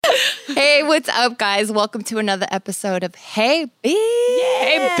Hey, what's up, guys? Welcome to another episode of Hey Bitch.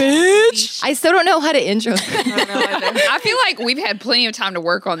 Hey, bitch. I still don't know how to intro. I feel like we've had plenty of time to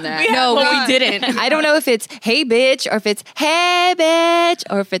work on that. We didn't. I don't know if it's Hey Bitch or if it's Hey Bitch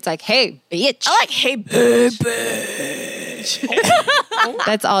or if it's like Hey Bitch. I like hey, bitch.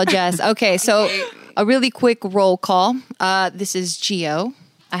 That's all, Jess. Okay, so a really quick roll call. This is Gio.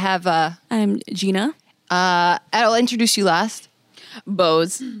 I have I'm Gina. I'll introduce you last.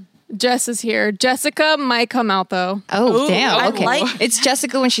 Bose. Jess is here. Jessica might come out though. Oh, Ooh, damn. I Okay. like- It's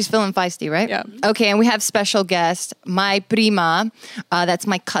Jessica when she's feeling feisty, right? Yeah. Okay, and we have special guest, my prima. That's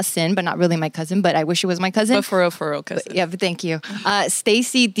my cousin, but not really my cousin, but I wish it was my cousin. But for real, cousin. Yeah, but thank you.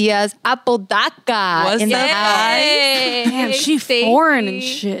 Stacy Diaz Apodaca What's in the up, house. Damn, she foreign and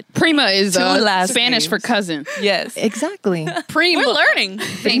shit. Prima is Two last Spanish names. for cousin. Yes. Exactly. Prima. We're learning.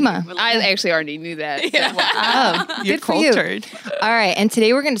 Prima. I actually already knew that. So. Oh, You're good for you. cultured. All right, and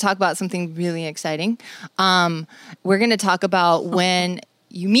today we're going to talk about something really exciting. We're going to talk about when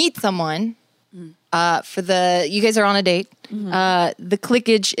you meet someone. You guys are on a date. The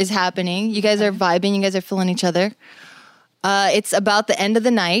clickage is happening. You guys are vibing. You guys are feeling each other. It's about the end of the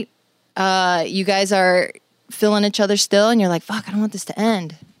night. You guys are feeling each other still, and you're like, "Fuck, I don't want this to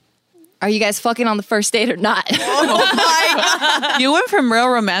end." Are you guys fucking on the first date or not? You went from real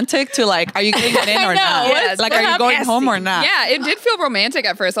romantic to like, are you getting it in or not? Yes. Like, are you going home or not? Yeah, it did feel romantic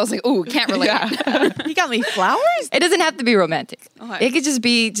at first. I was like, ooh, can't relate. You got me flowers? It doesn't have to be romantic. Okay. It could just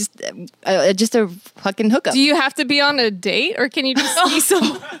be just a fucking hookup. Do you have to be on a date or can you just see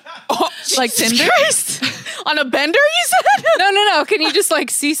some Like Tinder? On a bender, you said? No. Can you just like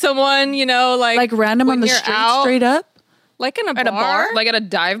see someone, Like random when on the you're street, out? straight up? Like in a At a bar? Like at a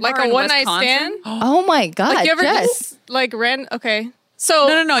dive bar Like a in one night Wisconsin. stand? Oh my God, Like you ever Jess. just like okay.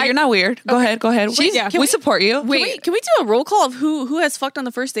 So No, you're not weird. Go ahead. We support you. Can we do a roll call of who has fucked on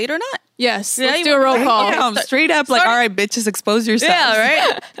the first date or not? Yes. Yeah, Let's you do a roll want- call. Damn, straight up, like, all right, bitches, expose yourself. Yeah,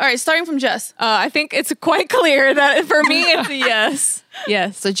 right? All right, starting from Jess. I think it's quite clear that for me it's a yes.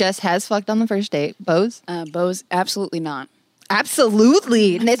 Yes. So Jess has fucked on the first date. Bose? Bose, absolutely not.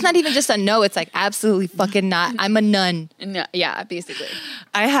 Absolutely. And it's not even just a no. It's like absolutely fucking not. I'm a nun. No, yeah, basically.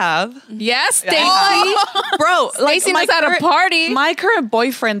 I have. Yes, Stacy. Bro, like, Stacy was at a party. My current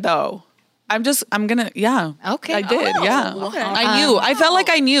boyfriend, though. Okay. I did, yeah. okay. I knew. I felt like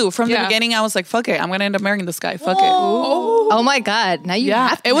I knew from the Yeah. beginning. I was like, fuck it. I'm going to end up marrying this guy. Fuck it. Oh my God. Now you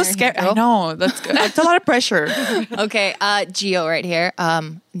have to It was marry scary. him, I girl. know. That's good. It's a lot of pressure. Okay, Gio right here.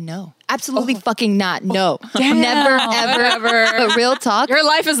 No. Absolutely fucking not. No. Damn. Never, ever. But real talk. Your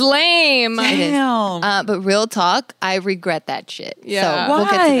life is lame. It is. Damn. But real talk, I regret that shit. Yeah. So we'll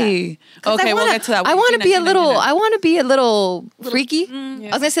get to that. Why? Okay, we'll get to that. I want to be a little. I want to be a little freaky. yeah.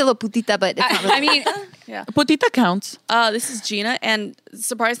 I was gonna say a little putita, but it's not really. I mean, Putita counts. this is Gina, and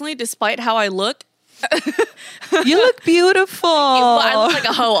surprisingly, despite how I look, You look beautiful. I look like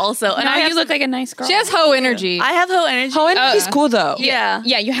a hoe also. And No, I you have look like a nice girl. She has hoe energy. I have hoe energy. How energy's cool though. Yeah.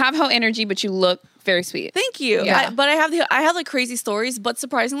 Yeah, you have hoe energy, but you look very sweet. Thank you. Yeah. But I have like crazy stories, but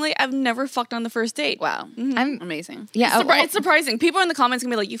surprisingly, I've never fucked on the first date. Wow. I'm. Amazing. Yeah. It's surprising. People in the comments can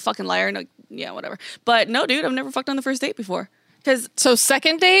be like, "You fucking liar." And like, yeah, whatever. But no, dude, I've never fucked on the first date before. Because So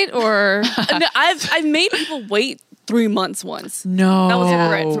second date or I've made people wait 3 months once. No. That was a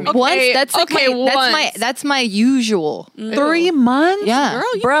regret for me. Once that's like okay, that's my usual. 3 months? Yeah.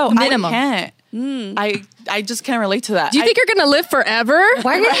 Girl, you- Bro, Minimum. I can't. I just can't relate to that. do you think you're gonna live forever?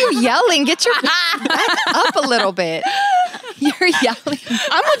 Why are you yelling? Get your back up a little bit. You're yelling.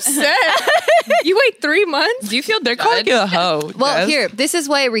 I'm upset. You wait 3 months? Do you feel They're calling you a hoe. Well, Jess. here, this is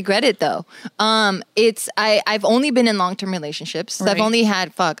why I regret it though. I've only been in long-term relationships. So I've Right. only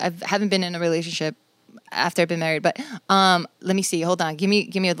had I haven't been in a relationship after I've been married. But let me see. Hold on. Give me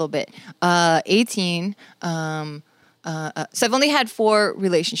a little bit. 18. So I've only had 4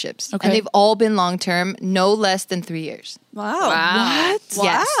 relationships, Okay. and they've all been long-term, no less than 3 years. Wow. What?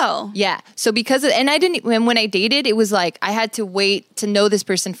 Yes. Wow. Yeah. So because of, and I didn't, when I dated, it was like I had to wait to know this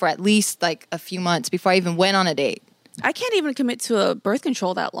person for at least like a few months before I even went on a date. I can't even commit to a birth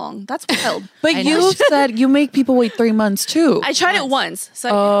control that long. That's wild. But I know. you said you make people wait 3 months too. I tried it once. So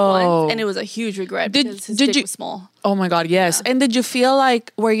I did it once, and it was a huge regret because his dick was small. Oh my God, yes. And did you feel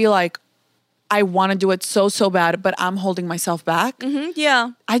like, were you like, I want to do it so bad, but I'm holding myself back? Yeah.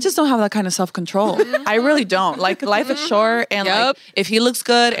 I just don't have that kind of self-control. I really don't. Like, life is short, and like, if he looks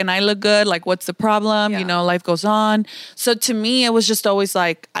good and I look good, like, what's the problem? Yeah. You know, life goes on. So to me, it was just always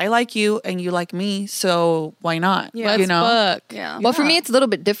like, I like you and you like me, so why not? Yeah. You know? Fuck. Yeah. Well, for me, it's a little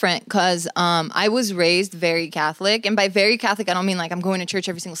bit different because I was raised very Catholic. And by very Catholic, I don't mean like I'm going to church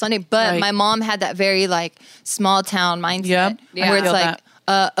every single Sunday, but Right. my mom had that very like small town mindset Yep. where I it's feel like, that.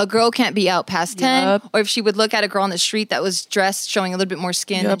 a girl can't be out past 10, Yep. or if she would look at a girl on the street that was dressed showing a little bit more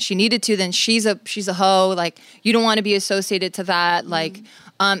skin than Yep. she needed to, then she's a hoe. Like, you don't want to be associated to that. Like,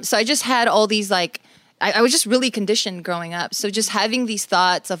 so I just had all these like. I was just really conditioned growing up. So just having these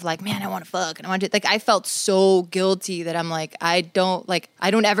thoughts of like, man, I want to fuck and I want to, like, I felt so guilty that I'm like, I don't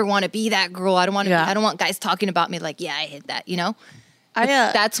ever want to be that girl. I don't want to, Yeah. I don't want guys talking about me like, yeah, I hit that, you know? I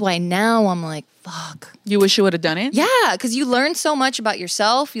That's why now I'm like, fuck. You wish you would have done it? Yeah, because you learn so much about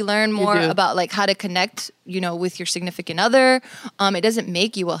yourself. You learn more do. about like how to connect, you know, with your significant other. It doesn't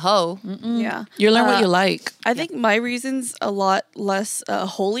make you a hoe. yeah. You learn what you like. I think my reason's a lot less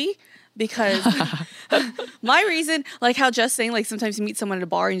holy because my reason, like how Jess saying, like sometimes you meet someone at a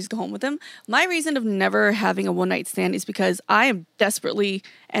bar and you just go home with them. My reason of never having a one night stand is because I am desperately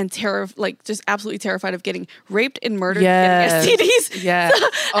and just absolutely terrified of getting raped and murdered Yes. and getting STDs. Yes.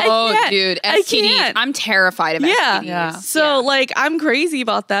 Oh, can't. dude, I STDs. can't. I'm terrified of Yeah. STDs. Yeah. So like I'm crazy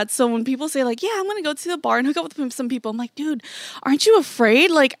about that. So when people say like, yeah, I'm gonna go to the bar and hook up with some people, I'm like, dude, aren't you afraid?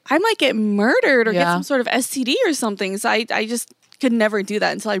 Like I might get murdered or get Yeah. some sort of STD or something. So I just could never do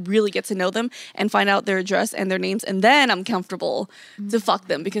that until I really get to know them and find out their address and their names, and then I'm comfortable to fuck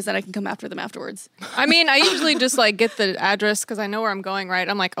them because then I can come after them afterwards. I mean, I usually just like get the address because I know where I'm going, right?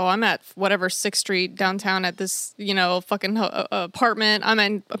 I'm like, oh, I'm at whatever 6th Street downtown at this, you know, fucking apartment. I'm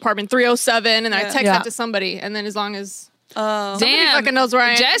in apartment 307, and I text Yeah. that to somebody, and then as long as Damn. fucking knows where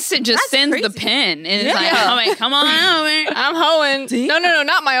I am. Jess just sends the crazy. pin. And it's like, oh, wait, come on over. I'm hoeing. No,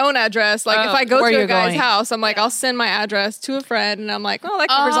 not my own address. Like if I go Where to a you're guy's going. house, I'm like, I'll send my address to a friend, and I'm like, oh, that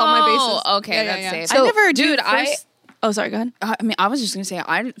covers all my bases. Okay, that's safe. So, I never dude, do first. Oh, sorry. Go ahead. I mean, I was just gonna say,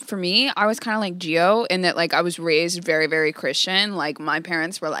 for me, I was kind of like Gio in that, like, I was raised very, very Christian. Like, my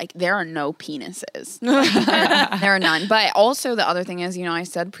parents were like, there are no penises, there are none. But also, the other thing is, you know, I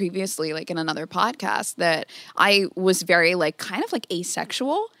said previously, like in another podcast, that I was very, like, kind of like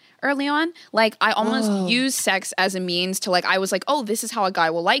asexual early on. Like, I almost used sex as a means to, like, I was like, oh, this is how a guy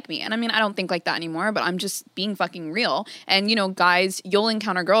will like me. And I mean, I don't think like that anymore, but I'm just being fucking real. And, you know, guys, you'll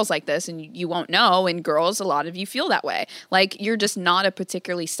encounter girls like this and you won't know. And girls, a lot of you feel that way. Like, you're just not a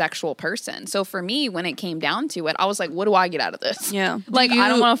particularly sexual person. So for me, when it came down to it, I was like, what do I get out of this? Yeah. Like, I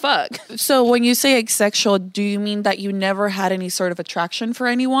don't want to fuck. So when you say asexual, do you mean that you never had any sort of attraction for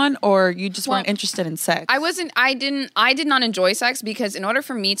anyone, or you just weren't interested in sex? I did not enjoy sex because in order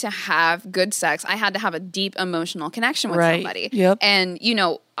for me to have good sex, I had to have a deep emotional connection with Right. somebody. Yep. And, you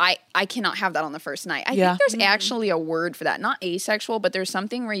know, I cannot have that on the first night. I Yeah. think there's actually a word for that. Not asexual, but there's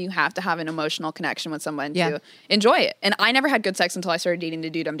something where you have to have an emotional connection with someone Yeah. to enjoy it. And I never had good sex until I started dating the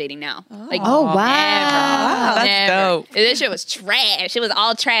dude I'm dating now. Like, Oh, wow. That's never. dope. This shit was trash. It was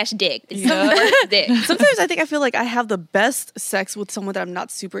all trash dick. It's the worst dick. Sometimes I feel like I have the best sex with someone that I'm not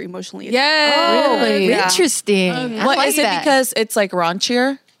super emotionally attached. Yeah. Really? Yeah. Interesting. I What like is it that. because it's like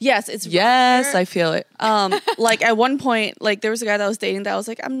raunchier? Yes, it's Yes, I feel it. like at one point, like there was a guy that I was dating that I was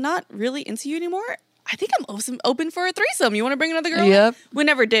like, I'm not really into you anymore. I think I'm open for a threesome. You want to bring another girl? Yep. We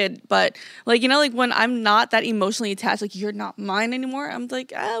never did, but like, you know, like when I'm not that emotionally attached, like you're not mine anymore. I'm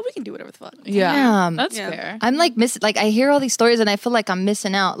like, we can do whatever the fuck. Yeah. Damn. That's Yeah. fair. I'm like like I hear all these stories and I feel like I'm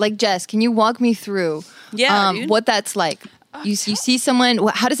missing out. Like, Jess, can you walk me through Yeah, dude. what that's like? You see someone,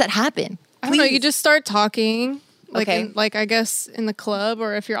 how does that happen? I don't know. You just start talking. Like, Okay. like I guess in the club,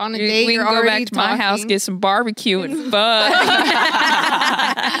 or if you're on a date, We you're can go already back to my house, talking. get some barbecue and fuck.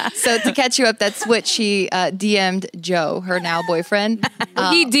 So to catch you up, that's what she DM'd Joe, her now boyfriend.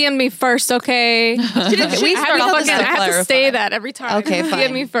 He DM'd me first, okay? We I have, start to, off fucking, with I have to clarify. say that every time. Okay, He fine.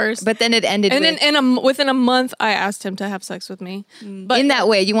 DM'd me first. But then it ended and with, then within a month, I asked him to have sex with me. But in that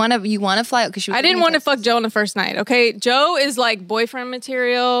way, you want to fly out because I didn't want to fuck Joe on the first night, okay? Joe is like boyfriend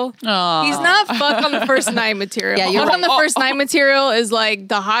material. Aw. He's not fuck on the first night material. Yeah, you're fuck on right. the first night material is like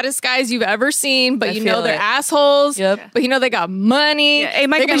the hottest guys you've ever seen, but I you feel know they're it. assholes. Yep. But you know they got money. Hey,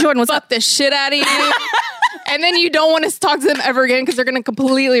 Michael they're B. gonna Jordan, what's fuck up? the shit out of you. And then you don't want to talk to them ever again because they're going to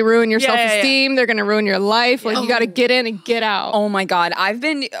completely ruin your Yeah, yeah, yeah. self-esteem. They're going to ruin your life. Like, you got to get in and get out. Oh my God.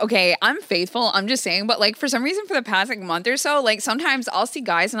 I'm faithful. I'm just saying, but like for some reason for the past like month or so, like sometimes I'll see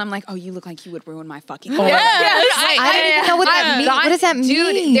guys and I'm like, oh, you look like you would ruin my fucking life. I don't even know what that means. What does that mean?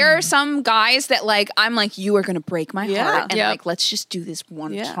 Dude, there are some guys that like, I'm like, you are going to break my Yeah. heart. And Yep. like, let's just do this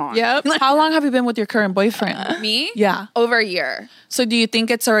one Yeah. time. Yep. How long have you been with your current boyfriend? Me? Yeah. Over a year. So do you think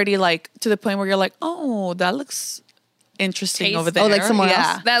it's already like to the point where you're like, oh, that looks interesting over there? Oh, like somewhere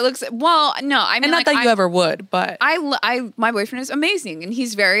yeah. else? That looks, well, no, I mean, And not like, that you ever would, but my boyfriend is amazing and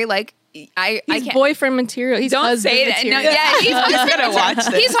he's very like I He's can't. boyfriend material. He's Don't husband say that. No, material. yeah, he's gonna watch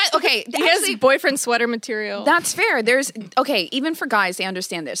this. He's like, okay. He has boyfriend sweater material. That's fair. There's okay, even for guys, they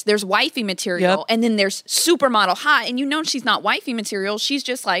understand this. There's wifey material, Yep. and then there's supermodel hot, and you know she's not wifey material. She's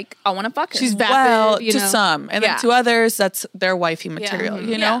just like, I want to fuck her. She's vapid, Well, you to know. some, and Yeah. then to others, that's their wifey material.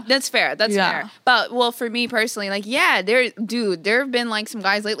 You know, That's fair. That's Yeah. fair. But well, for me personally, like, yeah, there have been like some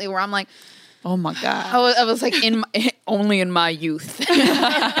guys lately where I'm like, oh my god, I was like only in my youth.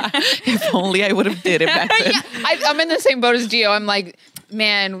 if only I would have did it back then. Yeah, I'm in the same boat as Gio. I'm like,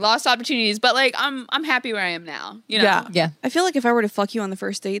 man, lost opportunities, but like, I'm happy where I am now. You know? Yeah. Yeah. I feel like if I were to fuck you on the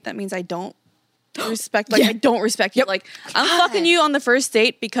first date, that means I don't respect. Like I don't respect you. Like I'm fucking you on the first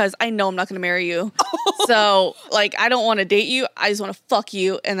date because I know I'm not going to marry you. So like I don't want to date you. I just want to fuck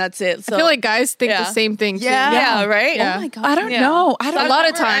you, and that's it. So I feel like guys think Yeah. the same thing too. yeah, right. Yeah. Oh my god. I don't Yeah. know. I don't A lot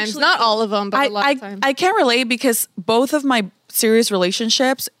of never times, actually- not all of them, but a lot of times. I can't relate because both of my serious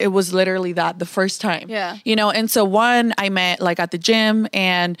relationships, it was literally that the first time. Yeah. You know, and so one I met like at the gym,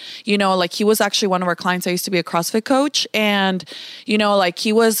 and, you know, like he was actually one of our clients. I used to be a CrossFit coach, and, you know, like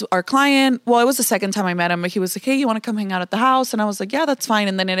he was our client. Well, it was the second time I met him, but he was like, hey, you want to come hang out at the house? And I was like, yeah, that's fine.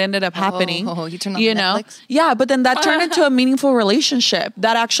 And then it ended up happening. Oh, you turned on you the know? Netflix? Yeah, but then that turned into a meaningful relationship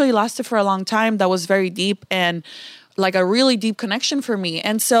that actually lasted for a long time. That was very deep and like a really deep connection for me.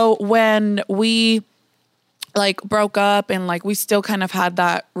 And so when we like broke up and like we still kind of had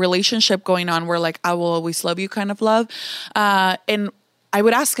that relationship going on where like I will always love you kind of love. And I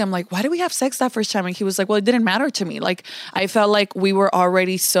would ask him like, why did we have sex that first time? And he was like, well, it didn't matter to me. Like I felt like we were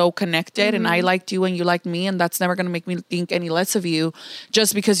already so connected and I liked you and you liked me. And that's never going to make me think any less of you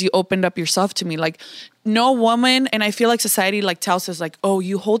just because you opened up yourself to me. Like no woman, and I feel like society like tells us like, oh,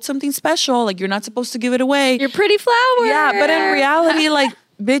 you hold something special. Like you're not supposed to give it away. You're pretty flower. Yeah, but in reality, like,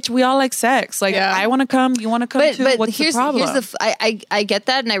 bitch, we all like sex. Like, Yeah. I want to come, you want to come too. What's here's the problem? I get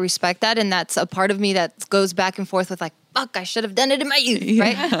that and I respect that, and that's a part of me that goes back and forth with like, fuck, I should have done it in my youth,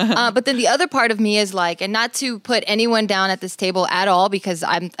 right? But then the other part of me is like, and not to put anyone down at this table at all because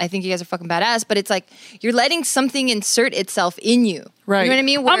I think you guys are fucking badass, but it's like you're letting something insert itself in you. Right. You know what I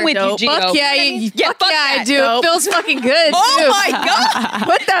mean? I'm with you, Dope. Gio. Fuck yeah, Yeah, fuck fuck yeah, I that, do. dope. It feels fucking good. Oh too. my god.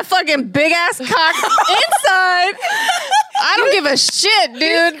 Put that fucking big ass cock inside. I don't give a shit,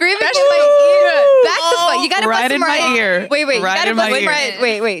 dude. Screaming That in shit- my ear. Back the fuck. You gotta Right bust a in my Mariah. ear. Wait. You Right gotta in my bust a ear.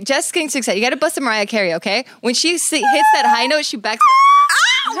 Mariah. Wait. Jess getting too excited. You gotta bust a Mariah Carey, okay? When she hits that high note, she backs.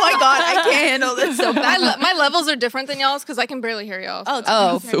 Oh my god, I can't handle this. So bad. My levels are different than y'all's because I can barely hear y'all.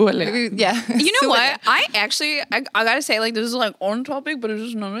 Oh, Súbele. yeah. You know what? I actually, I gotta say, like, this is like on topic, but it's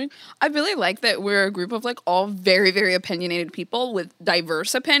just nothing. I really like that we're a group of like all very, very opinionated people with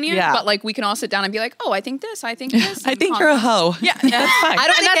diverse opinions. Yeah. But like, we can all sit down and be like, oh, I think this, I think this. I think you're a hoe. Yeah. That's fine. I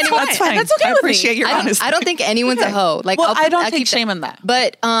don't think anyone. That's fine. That's okay I with me. appreciate your honesty. I don't think anyone's a hoe. Like, Well, I don't I'll take keep shame that. in that.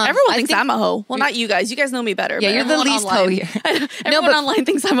 But Everyone I thinks think- I'm a hoe. Well, not you guys. You guys know me better. Yeah, but you're the everyone least online- hoe here. Everyone but- online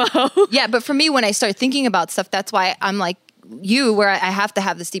thinks I'm a hoe. Yeah, but for me, when I start thinking about stuff, that's why I'm like you, where I have to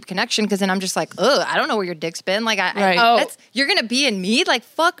have this deep connection, because then I'm just like, ugh, I don't know where your dick's been. Like, Right. you're gonna be in me? Like,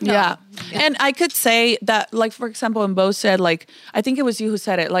 fuck no. Yeah. And I could say that, like, for example, when Bo said, like, I think it was you who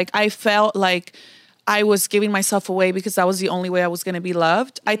said it, like, I felt like I was giving myself away because that was the only way I was going to be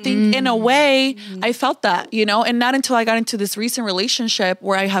loved. I think in a way I felt that, you know, and not until I got into this recent relationship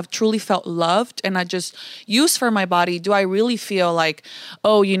where I have truly felt loved and I just used for my body, do I really feel like,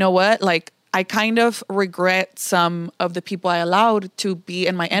 oh, you know what? Like, I kind of regret some of the people I allowed to be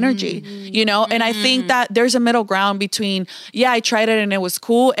in my energy, you know? And I think that there's a middle ground between, yeah, I tried it and it was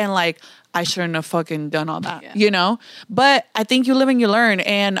cool, and like, I shouldn't have fucking done all that, you know? But I think you live and you learn.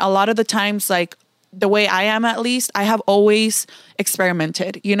 And a lot of the times, like, the way I am, at least, I have always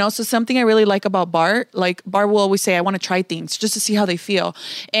experimented, you know? So something I really like about Bart, like Bart will always say, I want to try things just to see how they feel.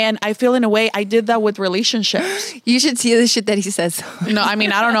 And I feel in a way I did that with relationships. You should see the shit that he says. No, I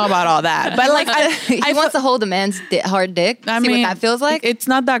mean, I don't know about all that, but like, He I wants to hold a man's hard dick. I See mean, what that feels like? It's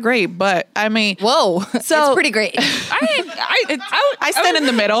not that great, but I mean, Whoa. So- it's pretty great. I stand in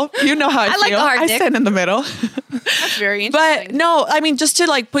the middle. You know how I, like feel. the hard I dick. stand in the middle. That's very interesting. But no, I mean, just to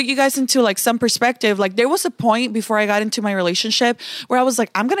like put you guys into like some perspective, like there was a point before I got into my relationship where I was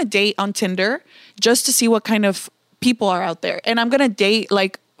like, I'm going to date on Tinder just to see what kind of people are out there. And I'm going to date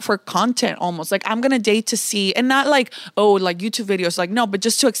like for content almost. Like I'm going to date to see, and not like, oh, like YouTube videos, like no, but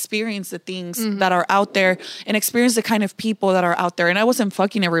just to experience the things that are out there and experience the kind of people that are out there. And I wasn't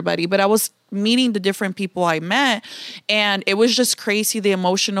fucking everybody, but I was meeting the different people I met. And it was just crazy, the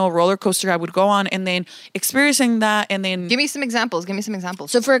emotional roller coaster I would go on, and then experiencing that. And then Give me some examples.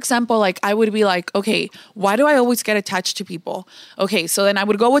 so for example, like I would be like, okay, why do I always get attached to people? Okay, so then I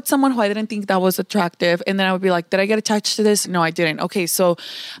would go with someone who I didn't think that was attractive. And then I would be like, did I get attached to this? No, I didn't. Okay, so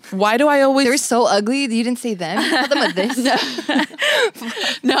why do I always... They're so ugly. You didn't say them. You called them a this.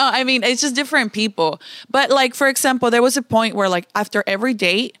 No, I mean, it's just different people. But like, for example, there was a point where like after every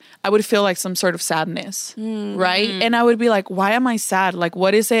date, I would feel like some sort of sadness, right? And I would be like, why am I sad? Like,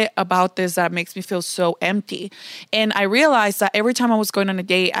 what is it about this that makes me feel so empty? And I realized that every time I was going on a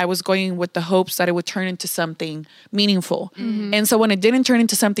date, I was going with the hopes that it would turn into something meaningful. And so when it didn't turn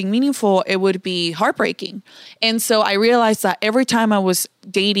into something meaningful, it would be heartbreaking. And so I realized that every time I was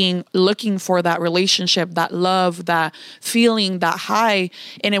dating, looking for that relationship, that love, that feeling, that high,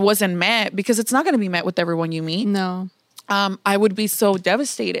 and it wasn't met, because it's not going to be met with everyone you meet. No. I would be so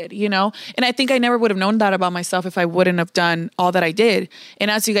devastated, you know? And I think I never would have known that about myself if I wouldn't have done all that I did.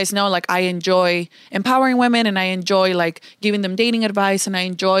 And as you guys know, like I enjoy empowering women, and I enjoy like giving them dating advice, and I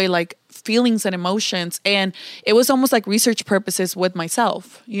enjoy like feelings and emotions. And it was almost like research purposes with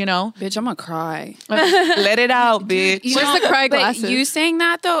myself, you know? Bitch, I'm gonna cry. Let it out, bitch. Where's the cry But glasses? you saying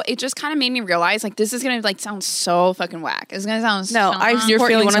that though, it just kind of made me realize like this is gonna like sound so fucking whack. It's gonna sound No, so I Your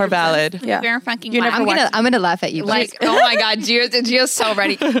support you feelings are 100%. valid. Yeah. very fucking You're whack. never I'm gonna laugh at you. Like, oh my God, Gio's so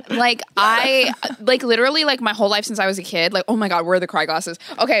ready. Like, I, like, literally, like, my whole life since I was a kid, like, oh my God, where are the cry glasses?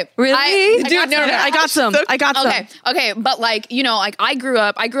 Okay. Really? I Dude, no, I got some. I got some. Okay. But, like, you know, like, I grew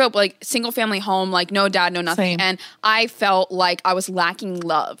up, like, single family home, like, no dad, no nothing. Same. And I felt like I was lacking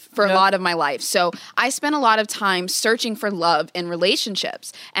love for a lot of my life. So I spent a lot of time searching for love in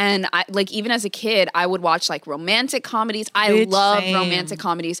relationships. And, I, like, even as a kid, I would watch, like, romantic comedies. I Bitch, love same. romantic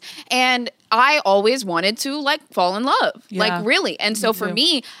comedies. And I always wanted to like fall in love, Yeah. like really. And so for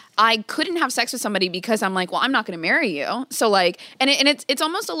me, I couldn't have sex with somebody because I'm like, well, I'm not going to marry you. So like, and it's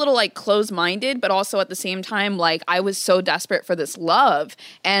almost a little like closed-minded, but also at the same time, like I was so desperate for this love,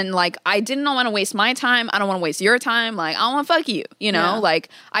 and like I didn't want to waste my time. I don't want to waste your time. Like I want to fuck you, you know. Yeah. Like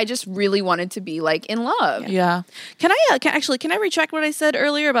I just really wanted to be like in love. Yeah. Can I retract what I said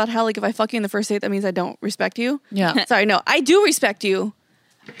earlier about how like if I fuck you in the first date, that means I don't respect you? Yeah. Sorry, no, I do respect you.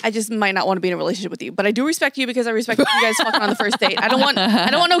 I just might not want to be in a relationship with you, but I do respect you because I respect you guys fucking on the first date. I don't want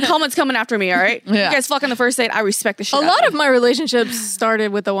no comments coming after me. All right, Yeah. you guys fuck on the first date. I respect the shit. A lot of my relationships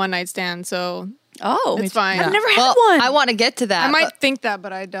started with a one night stand, so it's fine. I've never had well, one. I want to get to that. I might think that,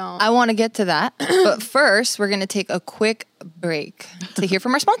 but I don't. I want to get to that. But first, we're going to take a quick break to hear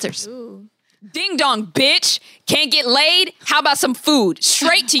from our sponsors. Ding dong, bitch. Can't get laid? How about some food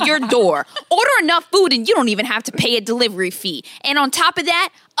straight to your door? Order enough food and you don't even have to pay a delivery fee. And on top of that,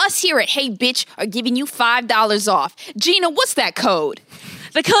 us here at Hey Bitch are giving you $5 off. Gina, what's that code?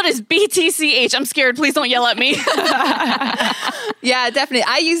 The code is BTCH. I'm scared. Please don't yell at me. Yeah, definitely.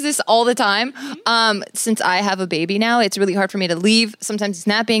 I use this all the time. Since I have a baby now, it's really hard for me to leave. Sometimes he's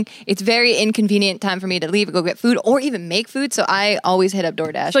napping. It's very inconvenient time for me to leave, go get food, or even make food. So I always hit up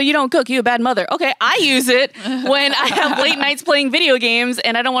DoorDash. So you don't cook. You a bad mother. Okay, I use it when I have late nights playing video games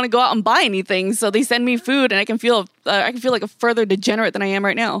and I don't want to go out and buy anything. So they send me food and I can feel like a further degenerate than I am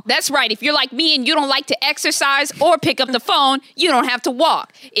right now. That's right. If you're like me and you don't like to exercise or pick up the phone, you don't have to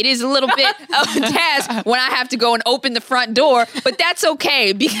walk. It is a little bit of a task when I have to go and open the front door, but that's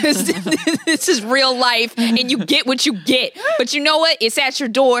okay because this is real life and you get what you get. But you know what? It's at your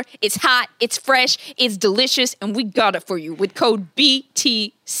door. It's hot. It's fresh. It's delicious. And we got it for you with code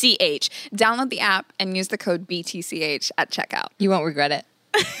BTCH. Download the app and use the code BTCH at checkout. You won't regret it.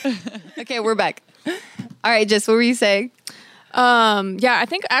 Okay, we're back. All right, Jess, what were you saying? Yeah, I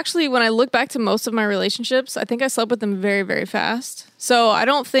think actually when I look back to most of my relationships, I think I slept with them very, very fast. So I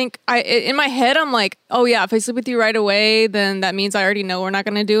don't think in my head, I'm like, oh yeah, if I sleep with you right away, then that means I already know we're not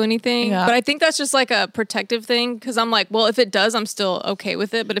going to do anything. Yeah. But I think that's just like a protective thing. Cause I'm like, well, if it does, I'm still okay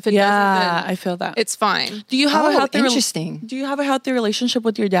with it. But if it Yeah, doesn't, then I feel that. it's fine. Do you have a healthy interesting. Do you have a healthy relationship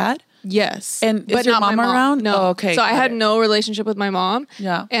with your dad? Yes. And is but your not my mom around? No. Oh, okay, So I got had it. no relationship with my mom.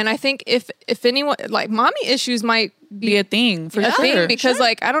 Yeah. And I think if anyone, like mommy issues might Be a thing for a sure. thing because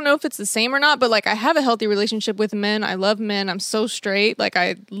like I don't know if it's the same or not, but like I have a healthy relationship with men. I love men. I'm so straight. Like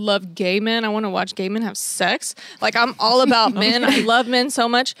I love gay men. I want to watch gay men have sex. Like I'm all about men. I love men so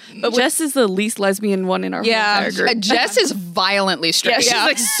much. But Jess is the least lesbian one in our whole entire group. Jess is violently straight. She's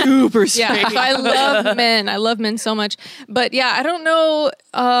like super straight. yeah, so I love men. I love men so much. But yeah, I don't know.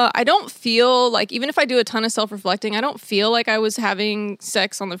 I don't feel like even if I do a ton of self-reflecting, I don't feel like I was having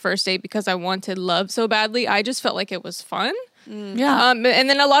sex on the first date because I wanted love so badly. I just felt like it was fun. Yeah. And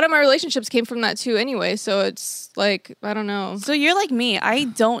then a lot of my relationships came from that too anyway. So it's like, I don't know. So you're like me. I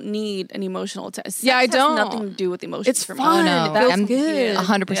don't need an emotional test. Yeah, I Sex has don't. nothing to do with emotions It's for fun. me. No, It feels I'm good.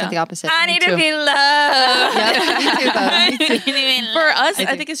 100% the opposite. I need too. to be loved. Yep, me too, though. For us,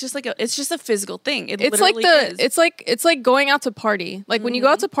 I think it's just like it's just a physical thing. It's like literally is. it's like going out to party. Like when you go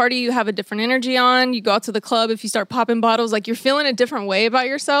out to party, you have a different energy on. You go out to the club, if you start popping bottles, like you're feeling a different way about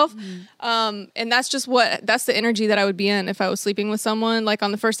yourself. And that's the energy that I would be in if I was sleeping with someone. Like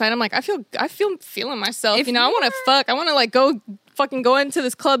on the first night, I'm like, I feel feeling myself. If You know, I want to fuck. I want to like go into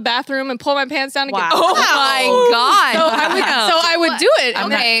this club bathroom and pull my pants down and get. Oh my god! So I would do it.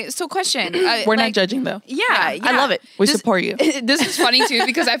 And Okay, so question. We're not judging though. Yeah, I love it. We support you. This is funny too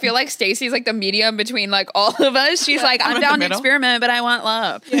because I feel like Stacey's like the medium between like all of us. She's like, I'm in the down to middle. experiment, but I want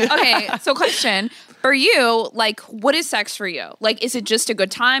love. Okay, so question. For you, like, what is sex for you? Like, is it just a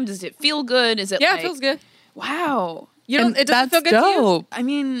good time? Does it feel good? Is it Yeah, like, it feels good. Wow. You don't. And It doesn't feel that's good to you. dope. I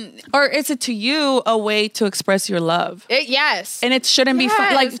mean, Or is it to you a way to express your love? yes. And it shouldn't be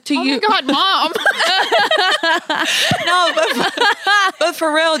fun. Like to oh you. my god, mom. No, but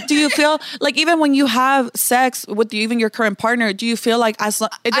for real, do you feel like even when you have sex with even your current partner, do you feel like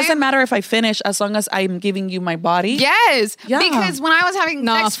it doesn't matter if I finish as long as I'm giving you my body? Yes. Yeah. Because when I was having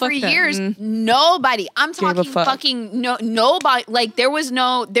Nah, sex for fuck that. years, nobody, I'm Gave a talking fuck. fucking nobody, like there was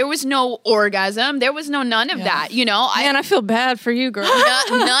no orgasm. There was none of that, you know? Man, I feel bad for you, girl.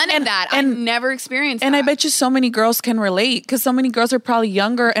 None of that. I never experienced And that. I bet you so many girls can relate because so many girls are probably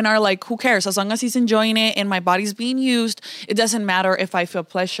younger and are like, who cares? As long as he's enjoying it and my body's being used, it doesn't matter if I feel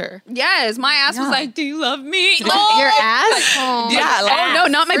pleasure. Yes, my ass was like, "Do you love me?" Your ass? Yeah, like, Oh no,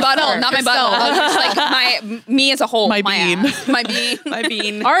 not my butthole, not my butthole. Just like me as a whole. My bean. ass. My bean. My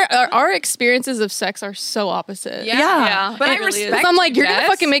bean. Our experiences of sex are so opposite. Yeah. But I really is. respect. So I'm like, you're gonna Jess.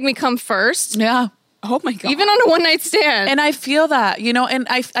 fucking make me come first, yeah. Oh my god. even on a one night stand. And I feel that, you know, and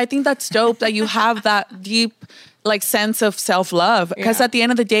I think that's dope that you have that deep like sense of self-love because Yeah. at the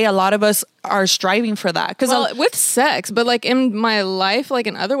end of the day, a lot of us are striving for that. Because well, with sex, but like in my life, like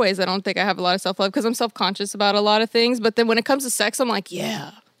in other ways, I don't think I have a lot of self love because I'm self conscious about a lot of things. But then when it comes to sex, I'm like, yeah,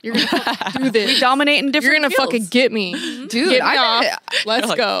 you're gonna fucking do this. we dominate in different. You're gonna fields. fucking get me, Dude, Get me I off. bet- Let's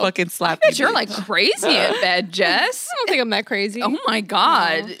like, go. fucking slap You're like crazy in bed, Jess. I don't think I'm that crazy. Oh my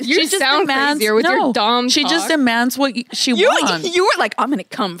god. You sound crazier with your dumb She just talk. demands what she wants. You were like, I'm gonna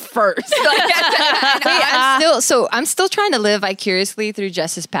come first. I'm still trying to live vicariously through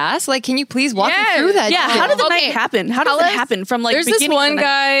Jess's past. Like, can you please walk me Yes. through that? Yeah, shit? how did the Okay. night happen? How does it happen from like There's this beginning to one night?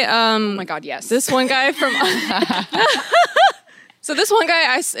 guy. Oh my god, yes. This one guy from. So this one guy,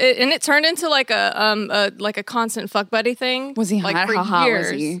 and it turned into like a constant fuck buddy thing. Was he like hot? for How hot was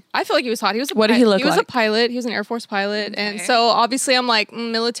years? he? I feel like he was hot. He was. What did he look He was a like? pilot. He was an Air Force pilot, and so obviously I'm like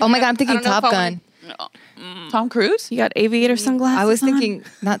military. Oh my God, I'm I thinking don't know if Top I wanna- Gun. Tom Cruise? You got aviator sunglasses. I was on? thinking,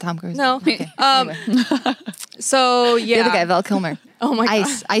 not Tom Cruise. No. Okay. So yeah. The other guy, Val Kilmer. Oh my god.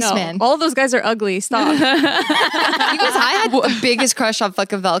 Iceman. No. All of those guys are ugly. Stop. I had the biggest crush on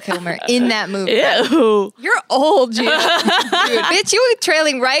fucking Val Kilmer in that movie. Ew. You're old, Gina. Dude, bitch, you were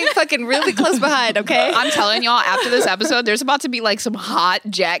trailing right fucking really close behind, okay? I'm telling y'all, after this episode, there's about to be like some hot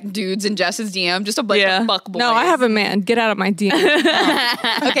jack dudes in Jess's DM, just a bunch Yeah. of fuck boys. No, I have a man. Get out of my DM.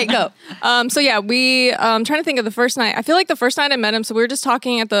 Okay, go. So yeah, we trying to think of the first night. I feel like the first night I met him, so we were just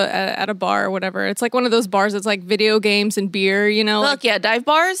talking at a bar or whatever. It's like one of those bars that's like video games and beer, you know? Look, yeah, dive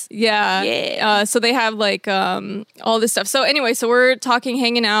bars. Yeah. Yeah. So they have like all this stuff. So anyway, so we're talking,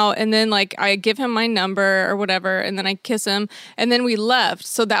 hanging out, and then like I give him my number or whatever, and then I kiss him, and then we left.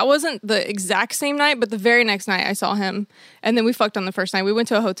 So that wasn't the exact same night, but the very next night I saw him, and then we fucked on the first night. We went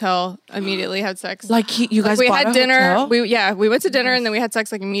to a hotel, immediately had sex. Like you guys we bought had a dinner. hotel? We went to dinner and then we had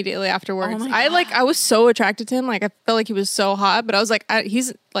sex like immediately afterwards. I was so attracted to him. Like I felt like he was so hot, but I was like,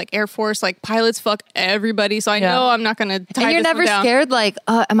 he's like Air Force, like pilots fuck everybody. So I know I'm not gonna tie And you're this one never down. scared, like,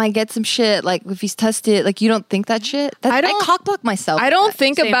 I might get some shit. Like, if he's tested, like, you don't think that shit? I don't- cock block myself. I don't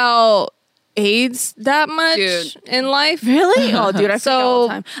think Same. about AIDS that much Dude. in life. Really? Oh, dude, I freak out all So the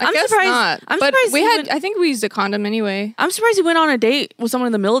time. I guess surprised. not. I'm but surprised. we he had. went- I think we used a condom anyway. I'm surprised he went on a date with someone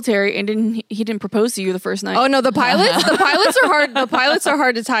in the military and he didn't propose to you the first night. Oh no, the pilots. The pilots are hard. The pilots are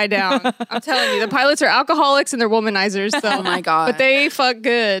hard to tie down. I'm telling you, the pilots are alcoholics and they're womanizers. So. Oh my God. But they fuck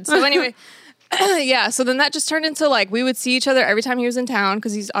good. So anyway. Yeah, so then that just turned into like we would see each other every time he was in town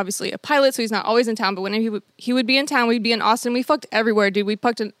because he's obviously a pilot, so he's not always in town. But whenever he would be in town, we'd be in Austin. We fucked everywhere, dude. We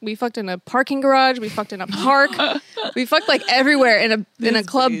fucked in a parking garage. We fucked in a park. We fucked like everywhere in a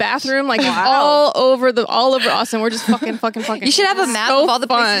club bathroom, like all over Austin. We're just fucking. You should have a map So of all the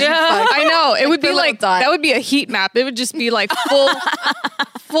fun. places you fucked. I know it would put be a like little dot. that would be a heat map. It would just be like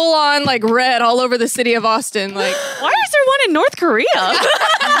full on like red all over the city of Austin. Like Why is there one in North Korea.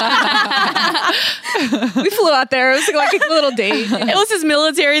 We flew out there. It was like a little date. It was his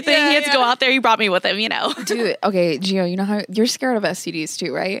military thing. Yeah, He had to go out there. He brought me with him, Dude, okay, Gio, you know how you're scared of STDs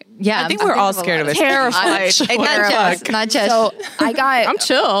too, right? Yeah, I think we're all scared of it. Terrified. Not Jess. Not Jess. So I got I'm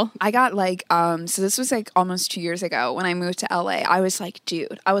chill. I got like so this was like almost 2 years ago when I moved to LA. I was like,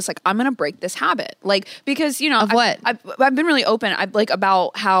 dude, I'm gonna break this habit. Like, because Of what? I've been really open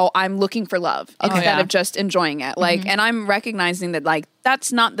about how I'm looking for love instead yeah. of just enjoying it. Like, and I'm recognizing that like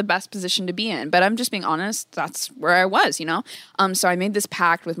that's not the best position to be in. But I'm just being honest, that's where I was, you know? So I made this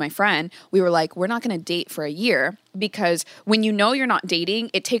pact with my friend. We were like, we're not gonna date for a year, because when you know you're not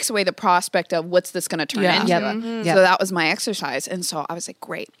dating, it takes away the prospect of what's this gonna turn Yeah. into. Yep. Yep. So that was my exercise. And so I was like,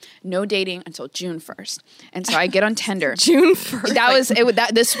 great, no dating until June 1st. And so I get on Tinder. June 1st.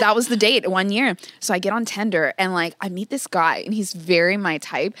 That was the date, 1 year. So I get on Tinder and like I meet this guy and he's very my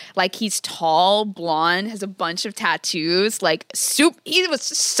type. Like he's tall, blonde, has a bunch of tattoos, like he was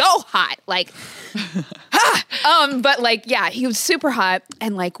so hot. Like but like yeah, he was super hot.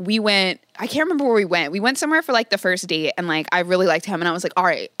 And like I can't remember where we went. We went somewhere for like the first date, and like I really liked him, and I was like, all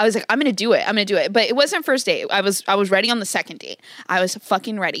right. I was like, I'm gonna do it. But it wasn't first date. I was ready on the second date. I was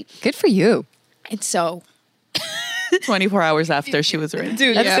fucking ready. Good for you. And so 24 hours after she was ready.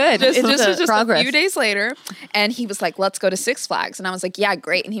 dude, That's good. It just was just Progress. a few days later, and he was like, "Let's go to Six Flags," and I was like, "Yeah,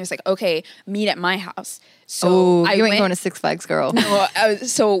 great." And he was like, "Okay, meet at my house." So Oh, I you ain't went, going to Six Flags, girl.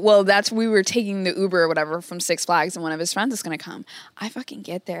 we were taking the Uber or whatever from Six Flags, and one of his friends is gonna come. I fucking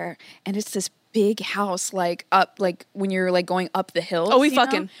get there, and it's this big house, like up, like when you're like going up the hill. Oh, we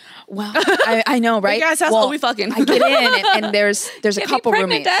fucking. Well, I know, right? Your guys' house? Well, Oh, we fucking. I get in, and there's a couple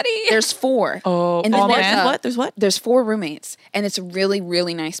pregnant, roommates. Daddy. There's 4. Oh, and all there's men? What? There's what? There's 4 roommates, and it's a really,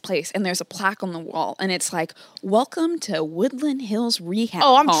 really nice place. And there's a plaque on the wall, and it's like, "Welcome to Woodland Hills Rehab."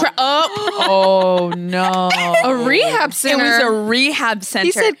 Oh, I'm Home." Oh no. A rehab It center. was a rehab center.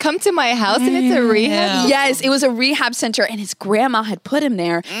 He said, "Come to my house," and it's a rehab. Yes, it was a rehab center, and his grandma had put him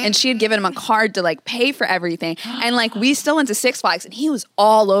there, and she had given him a card to like pay for everything. And like we still went to Six Flags, and he was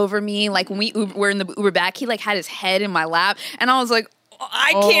all over me. Like when we were in the Uber back, he like had his head in my lap, and I was like,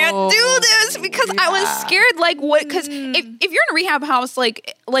 I can't do this because I was scared. Like what? Because if you're in a rehab house,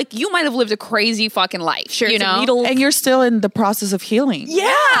 like you might have lived a crazy fucking life. Sure, you it's a know. needle. And you're still in the process of healing.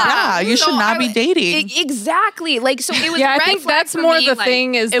 Yeah, you should not be dating. Exactly. Like so, it was. Yeah, I red think flag that's for more me, the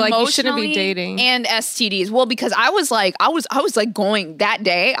thing is, like, you shouldn't be emotionally dating. and STDs. Well, because I was like going that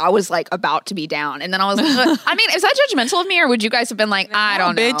day. I was like about to be down, and then I was like, I mean, is that judgmental of me, or would you guys have been like, I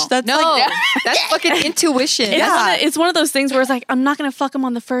don't know, Bitch, that's No, like, that's fucking intuition. It's one of those things where it's like, I'm not gonna fuck him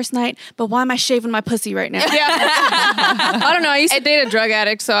on the first night, but why am I shaving my pussy right now? I don't know. I used to date a drug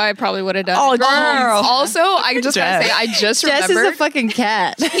addict, so I probably would have done oh, it. girl. Also, I just want to say, I just Jess is remembered. a fucking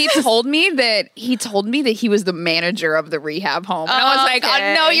cat. He told me that he was the manager of the rehab home. And I was like,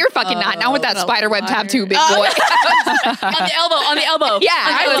 Okay. no, you're fucking not with that spiderweb tattoo, big boy. on the elbow. Yeah,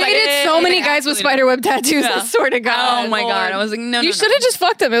 I was like, dated so many guys with spiderweb tattoos. I swear to God. oh my God. I was like, no, You should have just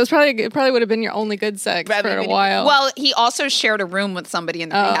fucked him. It probably would have been your only good sex for a while. Well, he also shared a room with somebody in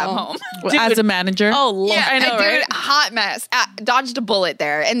the rehab home. as a manager. Oh Lord, Yeah, I know, dude, right? hot mess. Dodged a bullet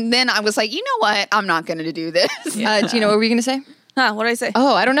there. And then I was like, you know what? I'm not going to do this. Do you know what were you gonna say? Huh? What did I say?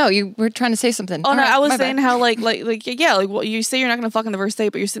 Oh, I don't know. You were trying to say something. Oh no, All right, I was my saying bad. how like well, you say you're not gonna fuck on the first date,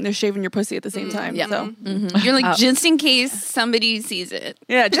 but you're sitting there shaving your pussy at the same time. Yeah. So You're like, just in case somebody sees it.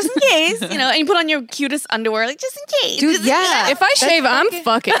 yeah, just in case, and you put on your cutest underwear, like just in case. Dude, yeah. if I shave, I'm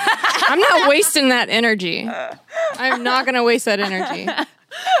fucking. I'm not wasting that energy. I'm not gonna waste that energy.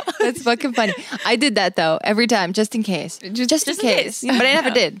 That's fucking funny. I did that though every time, just in case. Just in case. But I never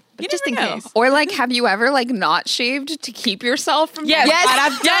did. But just in never know. case. Or like, have you ever like not shaved to keep yourself from? Yes. Yes. But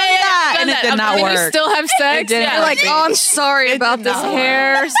I've done that, and it did not When you work. still have sex, did you're not like, work. oh, I'm sorry about this not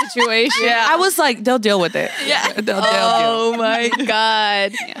hair situation. I was like, they'll deal with it. Yeah. They'll deal. Oh my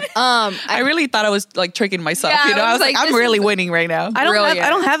god. I really thought I was like tricking myself. Yeah, you know, I I was was like, like, I'm this really is- winning right now. I don't Brilliant.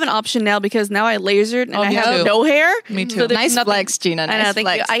 have an option now because now I lasered and I me have too. no hair. Me too. So there's Nice nothing- flex, Gina. I know. Nice Thank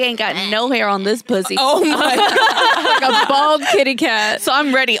you. flex. I ain't got no hair on this pussy. Oh my god. Like a bald kitty cat. So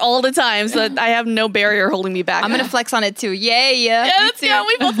I'm ready all the time. So that I have no barrier holding me back. I'm gonna flex on it too. Yeah. Yeah, let's go.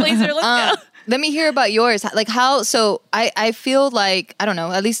 We both laser. Let's go. Let me hear about yours. Like how, so I feel like, I don't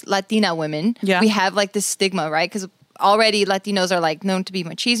know, at least Latina women, Yeah. we have like this stigma, right? Because already Latinos are like known to be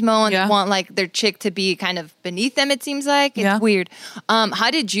machismo and Yeah. they want like their chick to be kind of beneath them, it seems like. It's Yeah. weird.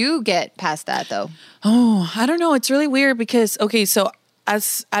 How did you get past that though? Oh, I don't know. It's really weird because, okay, so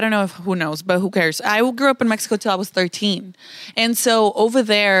I don't know if who knows, but who cares? I grew up in Mexico till I was 13. And so over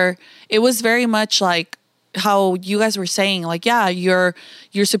there, it was very much like how you guys were saying, like, yeah, you're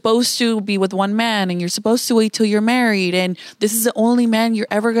supposed to be with one man and you're supposed to wait till you're married, and this is the only man you're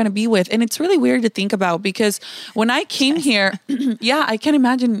ever going to be with. And it's really weird to think about, because when I came here, yeah, I can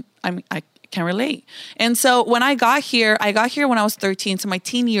imagine. I can relate. And so when I got here when I was 13. So my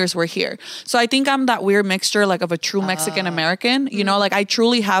teen years were here. So I think I'm that weird mixture, like, of a true Mexican American, you know, like I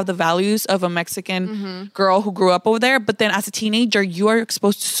truly have the values of a Mexican girl who grew up over there. But then as a teenager, you are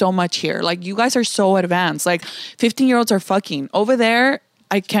exposed to so much here. Like, you guys are so advanced. Like, 15-year-olds are fucking over there.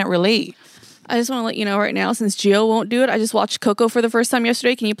 I can't relate. I just want to let you know right now, since Gio won't do it, I just watched Coco for the first time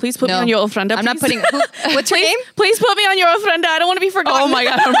yesterday. Can you please put me on your ofrenda? I'm not putting. What's your name? Please put me on your ofrenda. I don't want to be forgotten. Oh my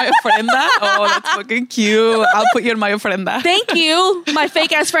God, on my ofrenda? Oh, that's fucking cute. I'll put you on my ofrenda. Thank you. My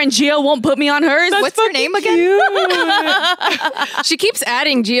fake ass friend Gio won't put me on hers. What's her name again? She keeps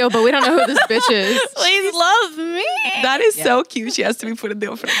adding Gio, but we don't know who this bitch is. Please love me. That is so cute. She has to be put in the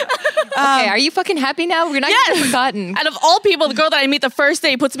ofrenda. Okay, are you fucking happy now? We're not gonna get forgotten. Out of all people, the girl that I meet the first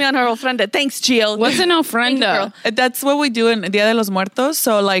day puts me on her ofrenda. Thanks, Gio. What's an ofrenda? That's what we do in Dia de los Muertos.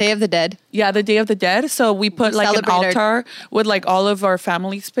 So, like, Day of the Dead. yeah, the Day of the Dead. So we put like an celebrate our- altar with like all of our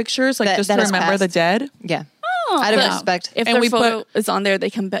family's pictures, like That- just that to has remember the passed. dead. Yeah. Out of Yeah. respect. If And their we photo is on there, they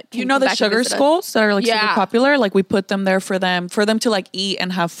come back. You know the back and sugar visit us. skulls that are like super Yeah. popular? Like, we put them there for them to like eat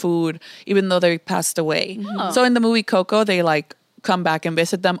and have food, even though they passed away. So in the movie Coco, they like come back and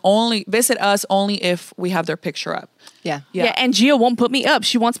visit us only if we have their picture up. Yeah. Yeah. And Gio won't put me up.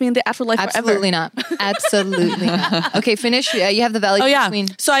 She wants me in the afterlife Absolutely forever. not. Absolutely not. Okay, finish. You have the value Oh yeah. between.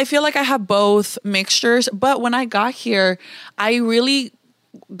 So I feel like I have both mixtures, but when I got here, I really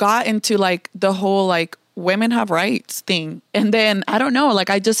got into like the whole like women have rights thing. And then I don't know, like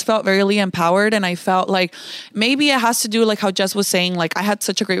I just felt really empowered, and I felt like maybe it has to do like how Jess was saying, like I had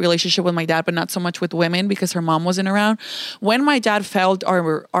such a great relationship with my dad, but not so much with women because her mom wasn't around. When my dad failed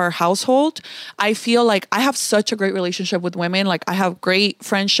our household, I feel like I have such a great relationship with women. Like I have great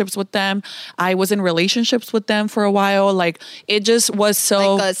friendships with them. I was in relationships with them for a while. Like it just was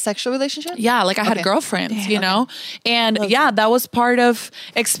so Like a sexual relationship? yeah, like I had Okay. girlfriends, you know? And yeah, that was part of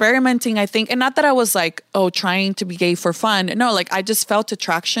experimenting, I think. And not that I was like, oh, trying to be gay for fun. No, like I just felt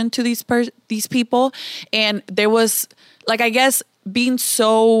attraction to these people. And there was like, I guess being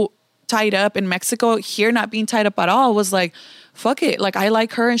so tied up in Mexico, here not being tied up at all, was like, fuck it. Like I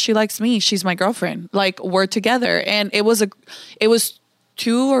like her and she likes me. She's my girlfriend. Like we're together. And it was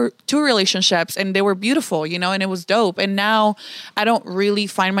two relationships, and they were beautiful, you know, and it was dope. And now I don't really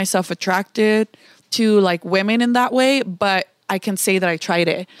find myself attracted to like women in that way, but I can say that I tried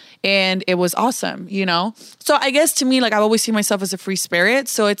it and it was awesome, you know? So I guess to me, like I've always seen myself as a free spirit.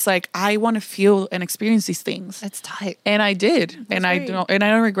 So it's like, I want to feel and experience these things. That's tight. And I did. And I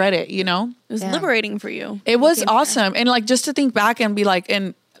don't regret it, you know? It was Yeah. liberating for you. It was awesome. And like just to think back and be like,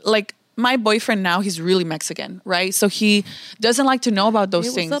 and like my boyfriend now, he's really Mexican, right? So he doesn't like to know about those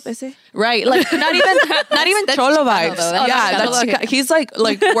Hey, things. what's up, ese? Right. Like not even That's cholo Chicano, vibes. though. That's Yeah, Chicano. that's Okay. Chica- he's like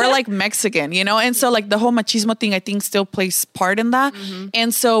we're like Mexican, you know? And so like the whole machismo thing I think still plays part in that.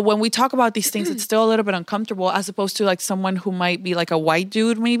 And so when we talk about these things, it's still a little bit uncomfortable as opposed to like someone who might be like a white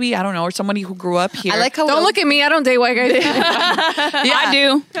dude maybe, I don't know, or somebody who grew up here. I like how Don't look at me. I don't date white guys. I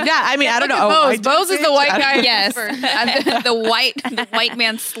do. Yeah, I mean, I don't know. Bose. Bose is the white guy. Yes, I'm the white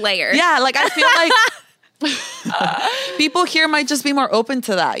man slayer. Yeah, like I feel like people here might just be more open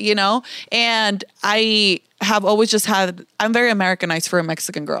to that, you know? And I have always just I'm very Americanized for a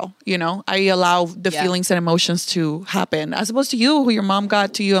Mexican girl, you know? I allow the Yeah. feelings and emotions to happen, as opposed to you, who your mom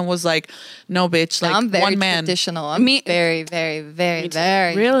got to you and was like, no, bitch, like I'm very one man. traditional. I'm very, very, very,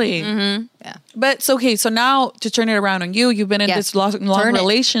 very. Really? Yeah. But so, okay, so now to turn it around on you, you've been in Yes. this long Turn it.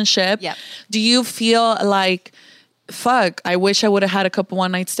 relationship. Yep. Do you feel like, fuck, I wish I would have had a couple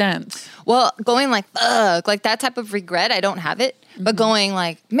one night stands? Well, going like, fuck, like that type of regret, I don't have it. But going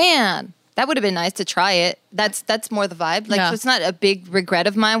like, man, that would have been nice to try it. That's more the vibe. Like, Yeah. so it's not a big regret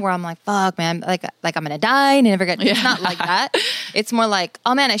of mine where I'm like, fuck, man, like I'm gonna die and never get. It's not like that. It's more like,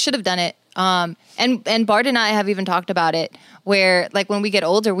 oh man, I should have done it. And Bart and I have even talked about it, where like when we get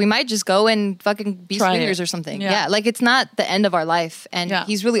older, we might just go and fucking be Try swingers it. or something. Yeah. Yeah, like it's not the end of our life, and Yeah.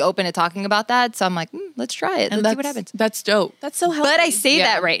 he's really open to talking about that. So I'm like, let's try it. And Let's see what happens. That's dope. That's so healthy. But I say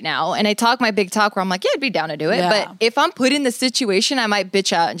that right now, and I talk my big talk where I'm like, yeah, I'd be down to do it. Yeah. But if I'm put in the situation, I might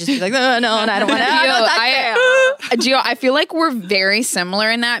bitch out and just be like, no, I don't want to. Gio, I feel like we're very similar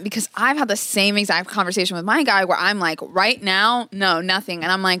in that, because I've had the same exact conversation with my guy where I'm like, right now, no, nothing.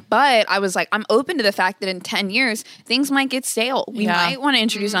 And I'm like, but I was like, I'm open to the fact that in 10 years, things might get stale. We Yeah. might want to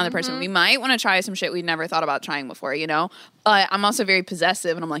introduce another person. We might want to try some shit we never thought about trying before, you know? I'm also very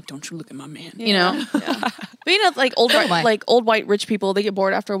possessive, and I'm like, don't you look at my man, you know? Yeah. But you know, like old white rich people, they get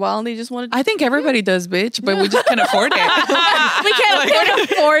bored after a while and they just want to. I think everybody does, bitch, but we just can't afford it. We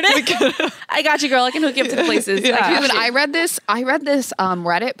can't afford it. I got you, girl. I can hook you up to the places. Yeah. Dude, I read this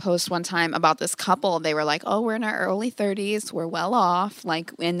Reddit post one time about this couple. They were like, "Oh, we're in our early 30s. We're well off."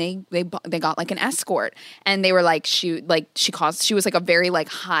 Like, and they got like an escort, and they were like, she was like a very like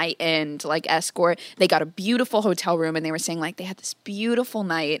high end like escort. They got a beautiful hotel room, and they were saying like they had this beautiful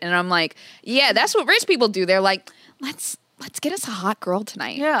night. And I'm like, yeah, that's what rich people do. They're like, let's get us a hot girl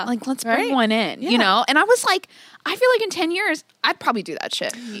tonight. Yeah. Like, let's bring Right? one in. You know. And I was like, I feel like in 10 years, I'd probably do that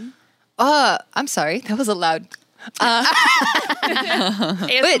shit. I'm sorry. That was a loud.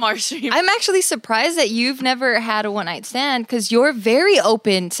 ASMR stream. I'm actually surprised that you've never had a one night stand because you're very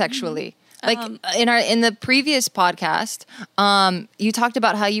open sexually. Like in the previous podcast, you talked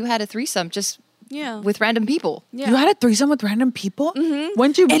about how you had a threesome just with random people. Yeah. You had a threesome with random people? Mm-hmm.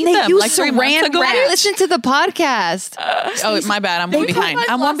 When'd you meet they them? use Like 3 months saran ago? wrap. Listen to the podcast. Oh, my bad. I'm one behind.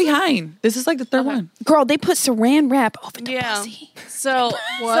 I'm one behind. This is like the third one. Girl, they put saran wrap over the Yeah. pussy. So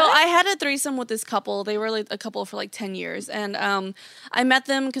I had a threesome with this couple. They were like a couple for like 10 years. And I met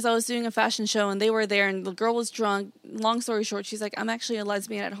them because I was doing a fashion show and they were there and the girl was drunk. Long story short, she's like, I'm actually a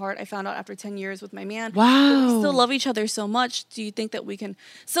lesbian at heart. I found out after 10 years with my man. Wow. But we still love each other so much. Do you think that we can?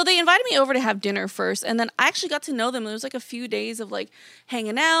 So they invited me over to have dinner first. And then I actually got to know them. It was like a few days of like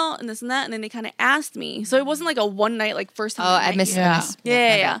hanging out and this and that. And then they kind of asked me. So it wasn't like a one night, like first time. Oh, I night. missed Yeah. this.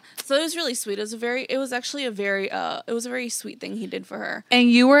 Yeah. So it was really sweet. It was a very sweet thing he did for her. And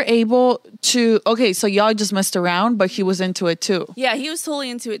you were able to, okay, so y'all just messed around, but he was into it too. Yeah, he was totally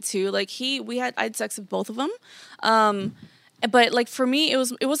into it too. Like I had sex with both of them. But like for me, it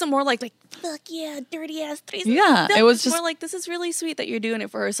wasn't more like fuck yeah, dirty ass threesome. Yeah, No, it was it's just more like this is really sweet that you're doing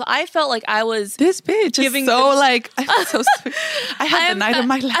it for her. So I felt like I was. This bitch is Giving so this- like, I feel so sweet. I had the night of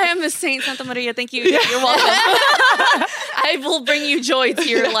my life. I am the Saint Santa Maria. Thank you. You're welcome. I will bring you joy to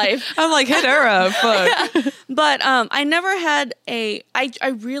your life. I'm like, hit her up. Fuck. But I never had I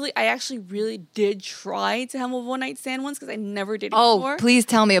actually really did try to have a one night stand once because I never did it before. Oh, please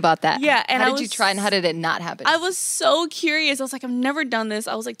tell me about that. Yeah, and how I did you was- try and how did it not happen? I was so curious. I was like, I've never done this.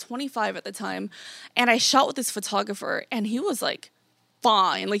 I was like 25 at the time. And I shot with this photographer and he was like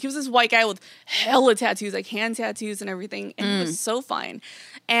fine. Like he was this white guy with hella tattoos, like hand tattoos and everything. And he was so fine.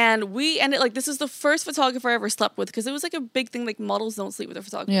 And we ended like this is the first photographer I ever slept with because it was like a big thing. Like models don't sleep with their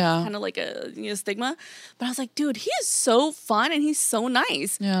photographer. Yeah. Kind of like a stigma. But I was like, dude, he is so fun and he's so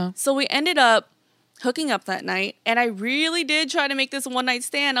nice. Yeah. So we ended up hooking up that night and I really did try to make this a one night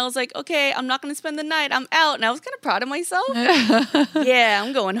stand. I was like, okay, I'm not going to spend the night. I'm out. And I was kind of proud of myself. Yeah,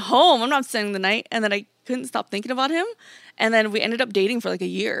 I'm going home. I'm not spending the night. And then I couldn't stop thinking about him. And then we ended up dating for like a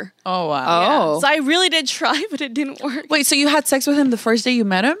year. Oh, wow. Oh. Yeah. So I really did try, but it didn't work. Wait, so you had sex with him the first day you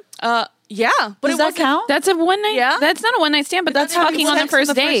met him? Yeah. But Does it that wasn't- count? That's a one night. Yeah. That's not a one night stand, but that's how fucking you on the sex on first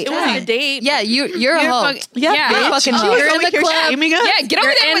the first date. It wasn't a date. yeah, you're a hoe. Yeah, Yeah. bitch. Fucking She hoe. was You're in over the here club. shaming us. Yeah, get over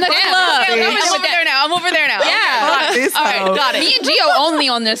there in with the that. club. Okay, I'm I'm over there now. I'm over there now. Yeah. This All right, hoe. got it. Me and Gio only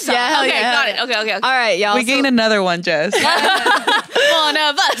on this side. Yeah, hell Okay, yeah. got it. Okay. All right, y'all. We gained another one, Jess. One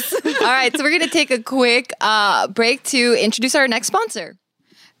of us. All right, so we're gonna take a quick break to introduce our next sponsor.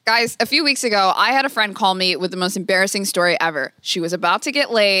 Guys, a few weeks ago, I had a friend call me with the most embarrassing story ever. She was about to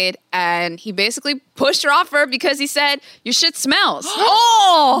get laid, and he basically pushed her off her because he said, your shit smells.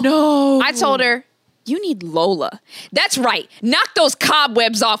 Oh! No. I told her, you need Lola. That's right. Knock those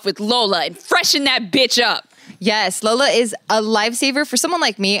cobwebs off with Lola and freshen that bitch up. Yes, Lola is a lifesaver for someone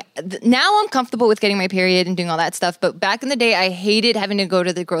like me. Now I'm comfortable with getting my period and doing all that stuff. But back in the day, I hated having to go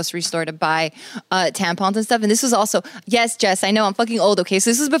to the grocery store to buy tampons and stuff. And this was also, yes, Jess, I know I'm fucking old. Okay,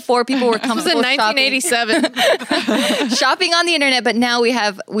 so this was before people were This was comfortable in shopping, 1987. shopping on the internet. But now we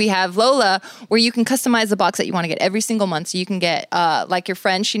have Lola, where you can customize the box that you want to get every single month. So you can get like your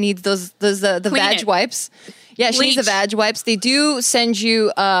friend, she needs the vag it. wipes. Yeah, she needs the vag wipes. They do send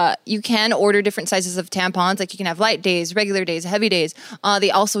you, you can order different sizes of tampons. Like you can have light days, regular days, heavy days. They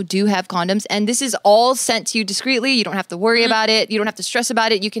also do have condoms. And this is all sent to you discreetly. You don't have to worry about it. You don't have to stress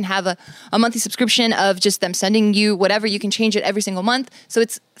about it. You can have a monthly subscription of just them sending you whatever. You can change it every single month. So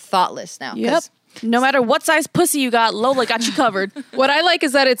it's thoughtless now. 'cause- No matter what size pussy you got, Lola got you covered. What I like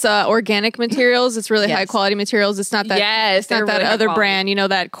is that it's organic materials. It's really Yes. high quality materials. It's not that. Yes, it's not they're that really high other quality. brand. You know,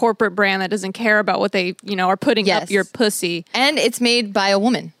 that corporate brand that doesn't care about what they are putting Yes. up your pussy. And it's made by a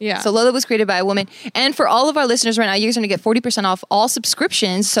woman. Yeah. So Lola was created by a woman. And for all of our listeners right now, you guys are going to get 40% off all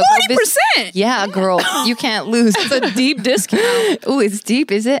subscriptions. So 40%? Yeah, girl. You can't lose. It's a deep discount. Oh, it's deep,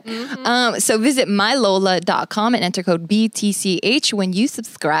 is it? So visit mylola.com and enter code BTCH when you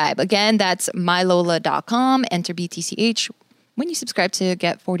subscribe. Again, that's mylola.com. Enter BTCH when you subscribe to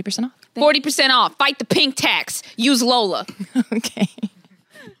get 40% off. 40% off. Fight the pink tax. Use Lola. Okay.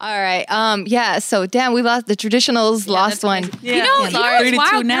 All right. Yeah. So damn, we lost the traditionals. Lost one. Yeah. You know Sorry. what's 32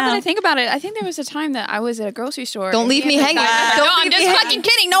 wild? Now now. that I think about it, I think there was a time that I was at a grocery store. Don't and leave we me had hanging. this guy- Don't No, leave I'm me just hanging. fucking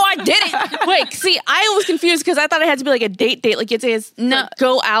kidding. No, I didn't. Wait, see, I was confused because I thought it had to be like a date. Like you'd say, No.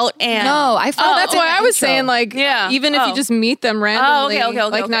 go out and No, I found That's in why the I was intro. saying like, Yeah. even if you Oh. just meet them randomly, okay,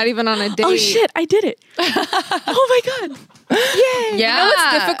 like not even on a date. Oh shit, I did it. Oh my god. Yeah. You know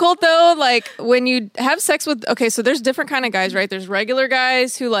what's difficult though? Like when you have sex with, okay, so there's different kind of guys, right? There's regular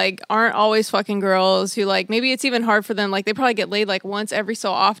guys who like aren't always fucking girls, who like maybe it's even hard for them. Like they probably get laid like once every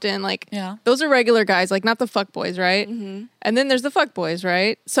so often. Like Yeah. those are regular guys, like not the fuck boys, right? And then there's the fuck boys,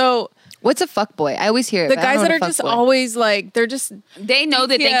 right? So What's a fuck boy? I always hear it. the but I guys don't that know are what a just fuck boy. always like they're just They know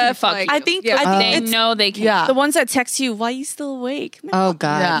that they can DTF, fuck like- you. I think Yeah. They it's- know they can. Yeah. The ones that text you, why are you still awake? Oh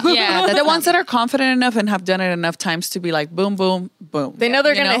god. Yeah. Yeah, that's the ones that are confident enough and have done it enough times to be like boom, boom, boom. they know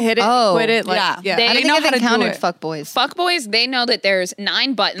they're You gonna know? hit it, Oh, quit it. Like, yeah. yeah. They I don't know think I've how to do encountered it. fuck boys. Fuck boys, they know that there's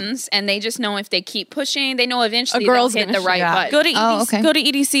 9 buttons, and they just know if they keep pushing, they know eventually A girl's they'll hit gonna the right yeah. button. Go to Oh, EDC, okay. go to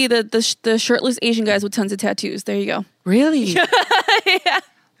EDC, the shirtless Asian guys with tons of tattoos. There you go. Really?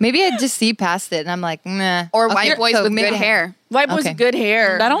 Maybe I just see past it and I'm like, nah. Or Okay, white boys so with maybe- good hair. White boys Okay. with good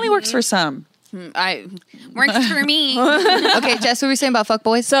hair. That only works for some. Works for me. Okay, Jess, what were you saying about fuck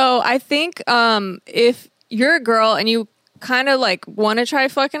boys? So I think if you're a girl and you kind of like want to try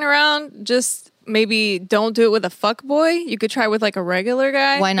fucking around, just maybe don't do it with a fuck boy. You could try with like a regular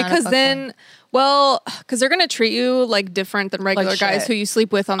guy. Why not a Because fuck then, well, because they're gonna treat you like different than regular guys shit. who you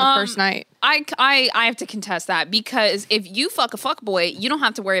sleep with on the first night. I have to contest that, because if you fuck a fuck boy, you don't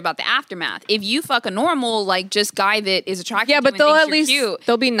have to worry about the aftermath. If you fuck a normal, like, just guy that is attracted Yeah, to you but and they'll thinks at you're least cute,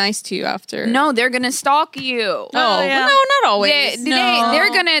 they'll be nice to you after. no, they're gonna stalk you. Oh, yeah. no, not always.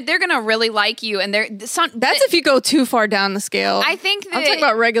 They're gonna really like you, and That's if you go too far down the scale. I think I'm that- talking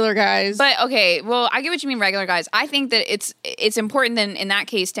about regular guys. But okay, well, I get what you mean, regular guys. I think that it's important then in that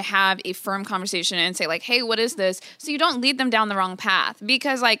case to have a firm conversation and say like, hey, what is this? So you don't lead them down the wrong path.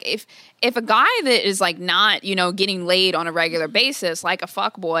 Because like if a guy that is like not, getting laid on a regular basis, like a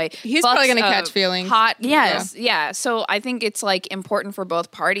fuck boy, He's fucks probably gonna a catch feelings. Hot, yes, yeah. So I think it's like important for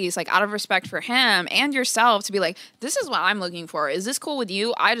both parties, like out of respect for him and yourself, to be like, this is what I'm looking for. Is this cool with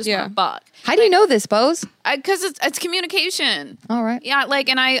you? I just Yeah. want to fuck. How do you know this, Bose? Because it's communication. All right. Yeah, like,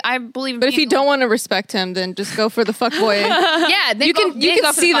 and I believe. But if you don't want to respect him, then just go for the fuck boy. yeah, then you go- can then go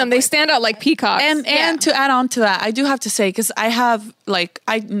for the see fuck them. They boy. stand out like peacocks. And to add on to that, I do have to say, because I have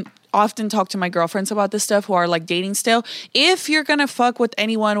I often talk to my girlfriends about this stuff who are like dating still. If you're gonna fuck with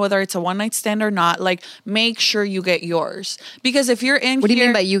anyone, whether it's a one night stand or not, like make sure you get yours. Because if you're in What do you here-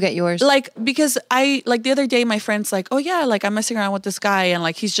 mean by you get yours? Like, because I like the other day my friend's like, oh yeah, like I'm messing around with this guy, and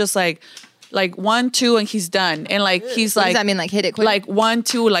like he's just like 1, 2 and he's done, and like he's what like does that mean? Like hit it quick? like 1,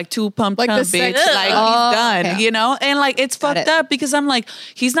 2, like 2 pump Like chump, the bitch. sex- Like Oh, he's done, okay. And like it's Got fucked it. up because I'm like,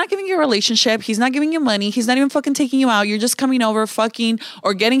 he's not giving you a relationship, he's not giving you money, he's not even fucking taking you out. You're just coming over, fucking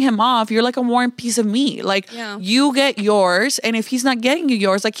or getting him off. You're like a warm piece of meat. Like Yeah. you get yours, and if he's not getting you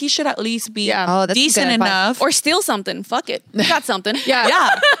yours, like he should at least be Yeah. Oh, that's some decent good advice. enough. Or steal something. Fuck it. You got something.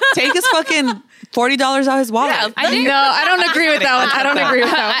 yeah, take his fucking $40 out of his wallet. Yeah, I think no, I don't agree with that one. I don't agree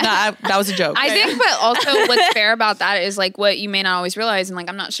with that one. No, that was a joke. I think, but also what's fair about that is like what you may not always realize, and like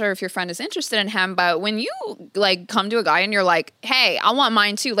I'm not sure if your friend is interested in him, but when you like come to a guy and you're like, hey, I want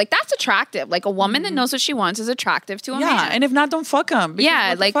mine too, like that's attractive. Like a woman that knows what she wants is attractive to a yeah, man. and if not, don't fuck him. because Yeah,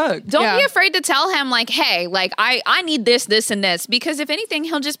 what the like fuck? don't Yeah. be afraid to tell him like, hey, like I need this, and this, because if anything,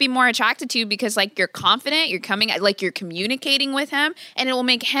 he'll just be more attracted to you because like you're confident, you're coming, like you're communicating with him, and it will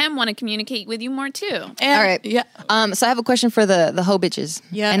make him want to communicate with you more too. And- All right. Yeah. So I have a question for the hoe bitches.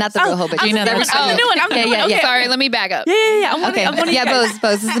 Yeah. And not the real hoe bitches. Gina, that was I'm doing it. I'm doing it. yeah. Sorry, let me back up. Yeah. Okay. I'm one of Yeah, you guys.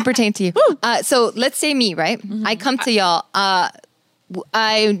 Bose, this doesn't pertain to you. So let's say me, right? I come to y'all.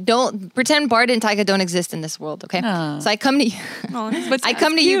 I don't pretend Bart and Tyga don't exist in this world. Okay. No. So I come to you. I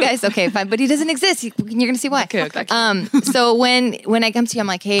come to you guys. Okay, fine. But he doesn't exist. You're gonna see why. Okay. So when I come to you, I'm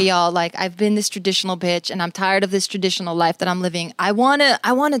like, hey y'all, like I've been this traditional bitch, and I'm tired of this traditional life that I'm living. I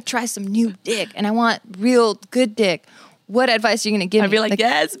wanna try some new dick, and I want real good dick. What advice are you gonna give me? I'd be like,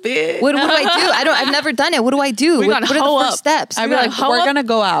 yes, bitch. What do I do? I've never done it. What do I do? We're What gonna are hoe the up. first steps? I'd be We're like, gonna hoe we're up. gonna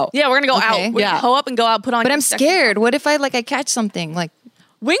go out. Yeah, we're gonna go Okay. out. We're Yeah. gonna hoe up and go out. Put on. But your I'm sexy- scared. What if I catch something? Like,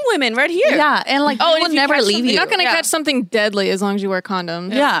 wing women right here. Yeah, and like they and will if you never catch leave something- you. You're not gonna Yeah. catch something deadly as long as you wear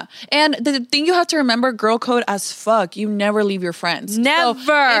condoms. Yeah. And the thing you have to remember, girl code as fuck, you never leave your friends. So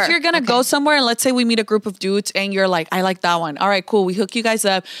Never. if you're going to go somewhere and let's say we meet a group of dudes and you're like, I like that one. All right, cool. We hook you guys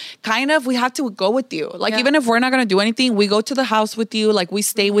up. Kind of, we have to go with you. Like, even if we're not going to do anything, we go to the house with you. Like, we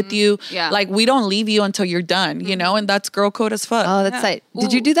stay with you. Yeah. Like, we don't leave you until you're done, you know? And that's girl code as fuck. Oh, that's tight.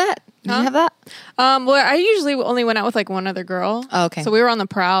 Did you do that? Did you have that? Well, I usually only went out with like one other girl. Oh, okay. So we were on the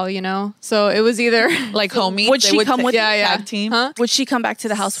prowl, you know. So it was either Like, homies. would they she would come say- with you? tag team. Huh? Would she come back to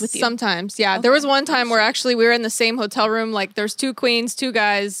the house with you? Sometimes, yeah. There was one time where actually we were in the same hotel room. Like, there's 2 queens, 2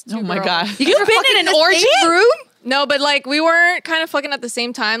 guys. 2 Oh my girls. God. You've been in an orgy? room? No, but like we weren't kind of fucking at the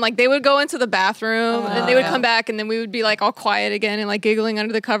same time. Like they would go into the bathroom and then they would come back and then we would be like all quiet again and like giggling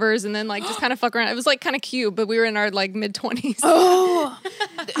under the covers and then like just kind of fuck around. It was like kind of cute, but we were in our like mid-20s.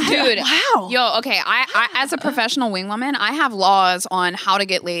 Dude, Wow. Yo, okay. I as a professional wing woman, I have laws on how to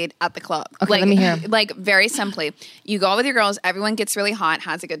get laid at the club. Okay, like, let me hear 'em. Like very simply, you go with your girls. Everyone gets really hot,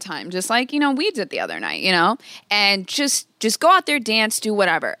 has a good time, just like we did the other night. And just go out there, dance, do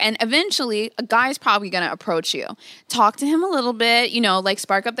whatever. And eventually, a guy's probably going to approach you. Talk to him a little bit, like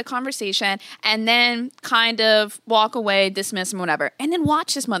spark up the conversation, and then kind of walk away, dismiss him, whatever. And then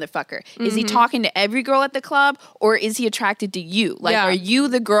watch this motherfucker. Is he talking to every girl at the club, or is he attracted to you? Like, Yeah. are you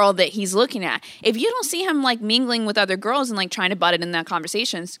the girl that he's looking at? If you don't see him, like, mingling with other girls and, like, trying to butt it in that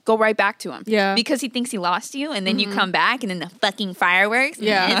conversations, go right back to him. Yeah. Because he thinks he lost you, and then you come back, and then the fucking fireworks.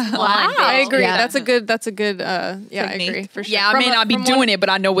 Yeah. It's fun, I bitch. agree. Yeah. That's a good, yeah, I Technique. agree for sure. Yeah, I may not be doing it, but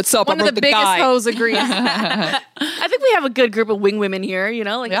I know what's up. One I of wrote the biggest guide. hoes agrees. I think we have a good group of wing women here,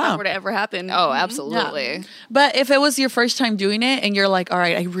 like if Yeah. that were to ever happen. Oh, absolutely. But if it was your first time doing it and you're like, all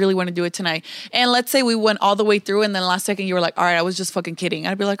right, I really want to do it tonight. And let's say we went all the way through and then last second you were like, all right, I was just fucking kidding.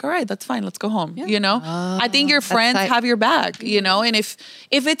 I'd be like, all right, that's fine. Let's go home. I think your friends tight. have your back, and if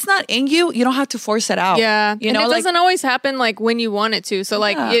it's not in you, you don't have to force it out. Yeah, You and know, it like, doesn't always happen like when you want it to. So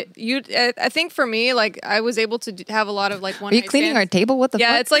like Yeah. I think for me, like I was able to have a lot of like one. Are you cleaning our table? What the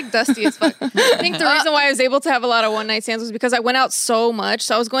Yeah, fuck? it's like dusty as fuck. I think the reason why I was able to have a lot of one night stands was because I went out so much.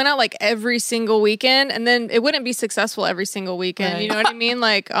 So I was going out like every single weekend, and then it wouldn't be successful every single weekend. Right. You know what I mean?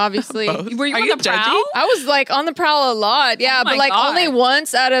 Like obviously. Were you Are on you the judgy? prowl? I was like on the prowl a lot, yeah, my but like God. only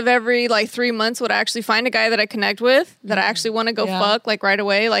once out of every like 3 months would I actually find a guy that I connect with that I actually want to go Yeah. fuck like right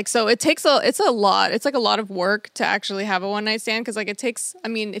away. Like so it's a lot. It's like a lot of work to actually have a one night stand because like it takes. I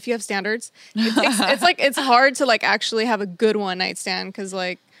mean, if you have standards, it's hard to like actually have a good one night stand because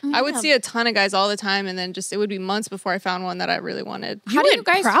like. I would see a ton of guys all the time, and then just it would be months before I found one that I really wanted. How do you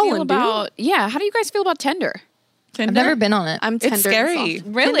guys prowling, feel dude. about? Yeah, how do you guys feel about Tinder? I've never been on it. I'm tender. it's and scary.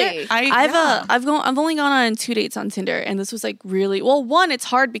 soft. Really? I've only gone on 2 dates on Tinder, and this was like really well. One, it's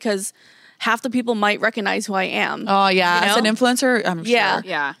hard because half the people might recognize who I am. Oh yeah, You as an know? influencer, I'm Yeah. sure.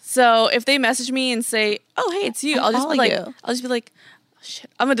 Yeah. So if they message me and say, "Oh, hey, it's you," I'll just be follow like, you. "Oh,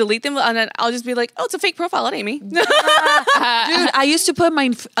 shit." I'm gonna delete them, and then I'll just be like, "Oh, it's a fake profile. That ain't me." Dude, I used to put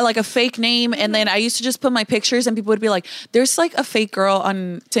like a fake name, and then I used to just put my pictures, and people would be like, "There's like a fake girl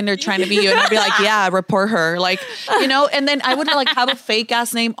on Tinder trying to be you," and I'd be like, "Yeah, report her," like and then I would like have a fake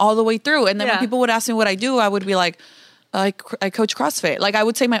ass name all the way through, and then when Yeah. people would ask me what I do, I would be like. I coach CrossFit. Like I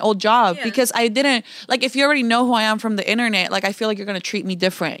would say my old job because I didn't like if you already know who I am from the internet, like I feel like you're gonna treat me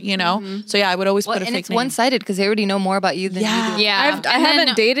different, So yeah, I would always Well, put a and fake it's name. one sided because they already know more about you than you do. Yeah. I And haven't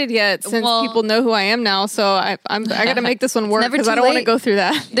then- dated yet since well, people know who I am now, so I got to make this one work never because I too don't want to late. go through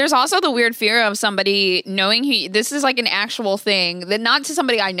that. There's also the weird fear of somebody knowing who this is like an actual thing that not to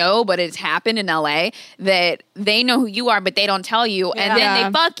somebody I know, but it's happened in LA that they know who you are, but they don't tell you, and then Yeah.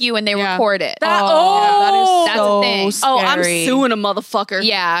 they fuck you and they Yeah. report it. that is That's so a thing. scary. Oh, I'm suing a motherfucker.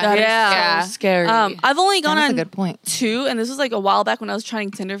 Yeah. That is Yeah. so scary. I've only gone That's a on good point. 2, and this was like a while back when I was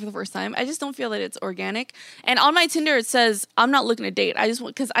trying Tinder for the first time. I just don't feel that it's organic. And on my Tinder, it says I'm not looking to date. I just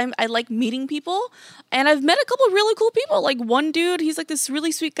want because I like meeting people, and I've met a couple of really cool people. Like one dude, he's like this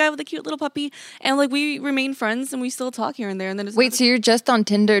really sweet guy with a cute little puppy, and like we remain friends, and we still talk here and there. And then Wait, so you're just on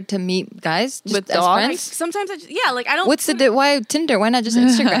Tinder to meet guys just With as dogs? friends? sometimes I just, like I don't. What's why Tinder? Why not just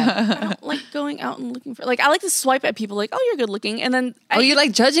Instagram? I don't like going out and looking for like I like to swipe at people like, oh, you're good looking, and then Oh, you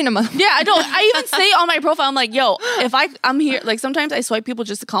like judging them? Yeah, I don't. I even say on my profile, I'm like, yo, if I'm here, like sometimes I swipe people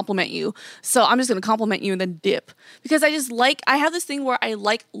just to compliment you. So I'm just gonna compliment you and then dip because I have this thing where I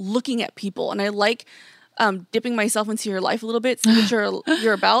like looking at people and I like dipping myself into your life a little bit, see what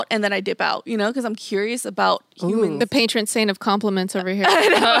you're about, and then I dip out, because I'm curious about humans. The patron saint of compliments over here.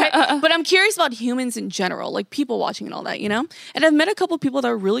 But I'm curious about humans in general, like people watching and all that, And I've met a couple people that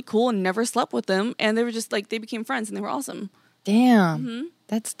are really cool and never slept with them, and they were just like they became friends and they were awesome. Damn,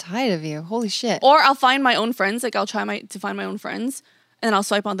 that's tight of you. Holy shit. Or I'll find my own friends. Like I'll try to find my own friends, and I'll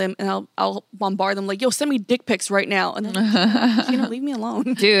swipe on them, and I'll bombard them like, yo, send me dick pics right now, and then leave me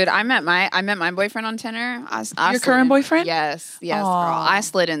alone. Dude, I met my boyfriend on Tinder. I Your slid current in. boyfriend? Yes, girl. Aw. I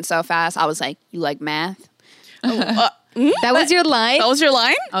slid in so fast. I was like, "You like math?" That was your line? That was your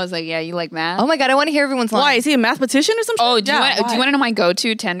line? I was like, "Yeah, you like math." Oh my God, I want to hear everyone's line. Why is he a mathematician or something? Oh, do Yeah, you want to know my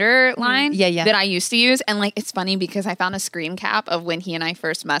go-to Tinder line? Yeah. That I used to use, and like it's funny because I found a screen cap of when he and I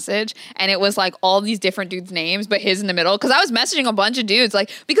first messaged, and it was like all these different dudes' names, but his in the middle. Because I was messaging a bunch of dudes, like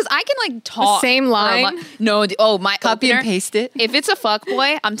because I can like talk same for a line? No, my Copy and opener- paste it. If it's a fuck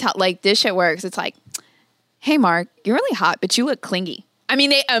boy, like this shit works. It's like, hey Mark, you're really hot, but you look clingy. I mean,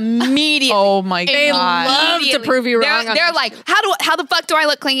 they immediately. Oh my They god. love to prove you wrong. on They're that like, how the fuck do I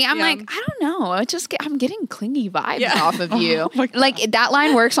look clingy? I'm Yeah. like, I don't know. I'm getting clingy vibes Yeah. off of you. my God. Like that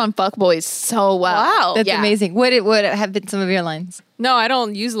line works on fuckboys so well. Wow. That's Yeah. amazing. What have been some of your lines? No, I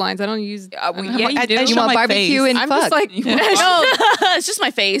don't use lines. I don't use. Yeah, you I do. show You want my barbecue face. and I'm fuck? just like, no, It's just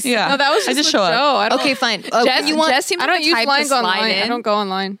my face. Yeah. no, that was I just just with show up. Joe. I don't, Okay, fine. Jess, you want? Jess seems I like don't the use type to lines slide online. in. I don't go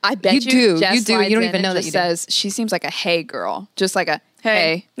online. I bet You you, do. Jess You do. You slides don't in even and know that just you do. says she seems like a hey girl, just like a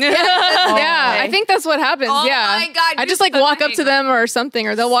hey. Yeah, I think that's what happens. Oh yeah, my God, I you're just like such a walk up hey to them or something,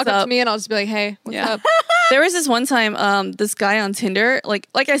 or they'll walk up Sup. to me and I'll just be like, "Hey, what's Yeah. up?" There was this one time, this guy on Tinder, like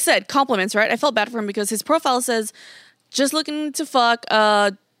I said, compliments, right? I felt bad for him because his profile says, just looking to fuck,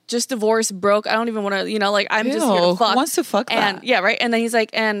 just divorced, broke. I don't even want to, like, I'm just here Ew, to who fuck. wants to fuck And that? yeah, right. And then he's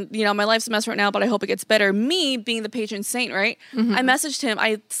like, and my life's a mess right now, but I hope it gets better. Me being the patron saint, right? I messaged him.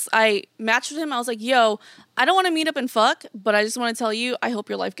 I matched with him. I was like, yo, I don't want to meet up and fuck, but I just want to tell you, I hope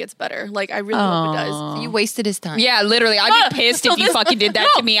your life gets better. Like, I really hope it does. You wasted his time. Yeah, literally. I'd be pissed if you fucking did that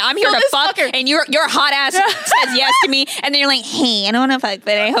to me. I'm here to fuck, and your hot ass says yes to me, and then you're like, hey, I don't want to fuck,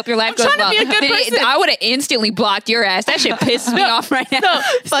 but I hope your life goes trying to well. be a good Then person. I would have instantly blocked your ass. That shit pisses me off right now.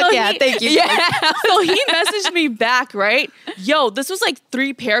 Fuck yeah, thank you. Yeah. So he messaged me back, right? Yo, this was like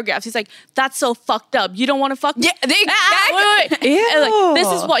 3 paragraphs. He's like, that's so fucked up. You don't want to fuck? Yeah, Wait. Ew. And like,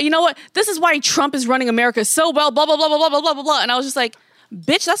 this is what, you know what? This is why Trump is running America so well, blah, blah, blah, blah, blah, blah, blah, blah, blah. And I was just like,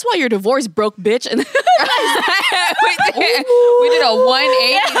 bitch, that's why you're divorced, broke bitch. And we did a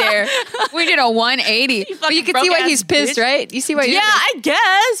 180 there. We did a 180. But you can see why he's pissed, right? You see why? yeah, I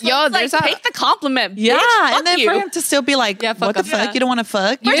guess. But Yo, it's there's like, a- take the compliment. Yeah, bitch. and Fuck then you. for him to still be like, Yeah, fuck what the up. fuck? Yeah. You don't want to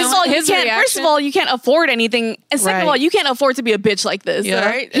fuck? First You of know? all, you his can't. First reaction? of all, you can't afford anything, and second of Right. all, you can't afford to be a bitch like this. Yeah. All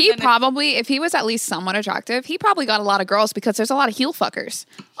right? And He then probably, if he was at least somewhat attractive, he probably got a lot of girls because there's a lot of heel fuckers.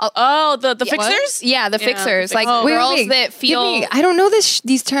 the fixers. Yeah, the fixers. Like Wait, girls wait, that give feel. me- I don't know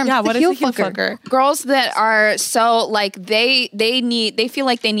these terms. Yeah, The what is heel a heel fucker? fucker? Girls that are so like they feel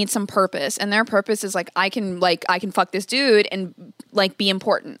like they need some purpose, and their purpose is like I can fuck this dude and like be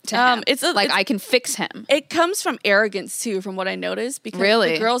important to him. It's- I can fix him. It comes from arrogance too, from what I noticed. Because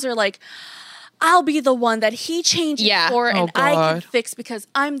Really? the girls are like, I'll be the one that he changes Yeah. for, Oh, and I can God. fix because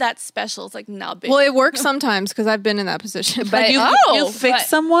I'm that special. It's like, nah, bitch. Well, it works sometimes because I've been in that position. But- You, Oh, you fix but-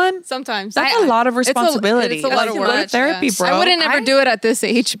 someone? sometimes That's a lot of responsibility. It's a lot of Go work. to therapy, yeah. bro. I wouldn't ever do it at this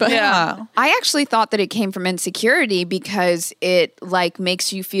age, but Yeah. I actually thought that it came from insecurity because it like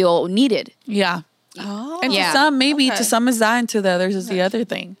makes you feel needed. Yeah. oh. And Yeah. to some, maybe Okay. to some is that, and to the others is the other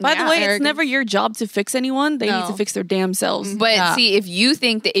thing. By the Yeah. way, it's Arrogance. never your job to fix anyone. They need No. to fix their damn selves. But Yeah. see, if you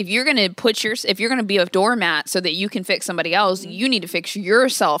think that if you're gonna be a doormat so that you can fix somebody else, you need to fix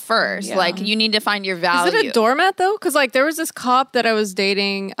yourself first. Yeah. Like you need to find your Is value. it a doormat though? Because like there was this cop that I was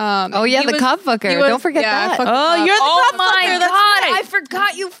dating. Oh yeah, the cop fucker. Don't forget I that. fucked the Oh, cop. you're the Oh cop my fucker. That's god! right. I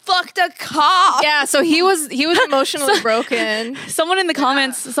forgot you fucked a cop. Yeah, so he was emotionally broken. Someone in the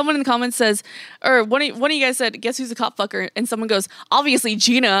comments says, or one of you guys said, guess who's a cop fucker? And someone goes, obviously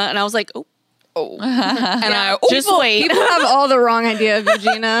Gina. And I was like, oh. And I Just wait. People have all the wrong idea of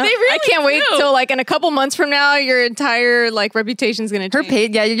Eugenia. really I can't wait do. till like in a couple months from now, your entire like reputation's gonna Her change.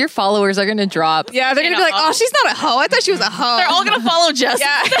 page, yeah, your followers are gonna drop. Yeah, they're gonna be like, oh, she's not a hoe. I thought she was a hoe. They're all going to follow Jess.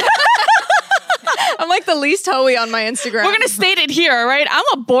 yeah. I'm like the least hoey on my Instagram. We're gonna state it here, all right? I'm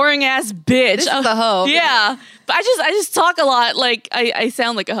a boring ass bitch. This is a hoe. Yeah, but I just talk a lot. Like I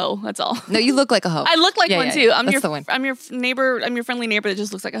sound like a hoe. That's all. No, you look like a hoe. I look like Yeah, one yeah, too. yeah. I'm That's your the one. I'm your neighbor. I'm your friendly neighbor that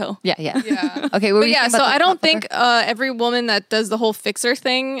just looks like a hoe. Yeah, yeah. Yeah. Okay, what were But you yeah, saying so about the I don't cop fucker? think every woman that does the whole fixer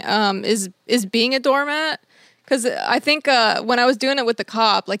thing is being a doormat. Because I think when I was doing it with the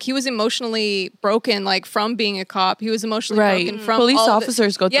cop, like he was emotionally broken, like from being a cop. He was emotionally Right. broken from Police all the-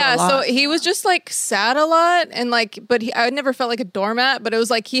 officers go through yeah. a lot. So he was just like sad a lot, and like, but I never felt like a doormat. But it was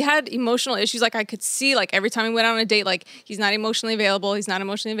like he had emotional issues. Like I could see, like every time we went out on a date, like he's not emotionally available. He's not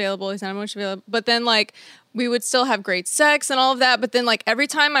emotionally available. He's not emotionally available. But then like we would still have great sex and all of that. But then like every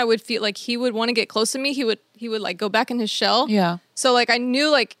time I would feel like he would want to get close to me, he would like go back in his shell. Yeah. So like I knew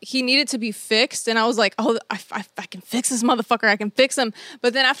like he needed to be fixed, and I was like, oh, I can fix this motherfucker. I can fix him.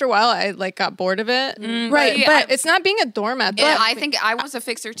 But then after a while, I like got bored of it. Right, But but- it's not being a doormat. Yeah, But I think I was a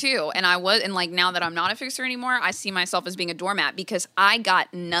fixer too, and like now that I'm not a fixer anymore, I see myself as being a doormat because I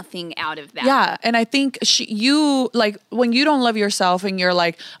got nothing out of that. Yeah, and I think you like when you don't love yourself and you're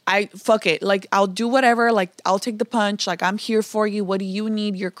like, I fuck it, like I'll do whatever, like I'll take the punch, like I'm here for you. What do you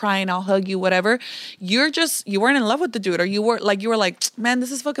need? You're crying, I'll hug you, whatever. You weren't in love with the dude, or you were like, man,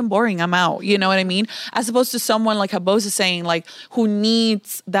 this is fucking boring. I'm out. You know what I mean? As opposed to someone like Habose is saying, like who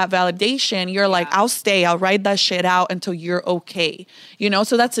needs that validation. You're like, I'll stay, I'll ride that shit out until you're okay. You know,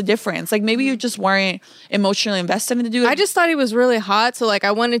 so that's the difference. Like maybe you just weren't emotionally invested in the dude. I just thought he was really hot, so like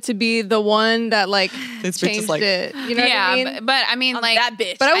I wanted to be the one that like This bitch is changed like- it. You know what I mean? but I mean, like that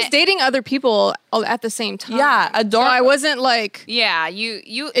bitch. But I was dating other people at the same time. Yeah, So I wasn't like yeah,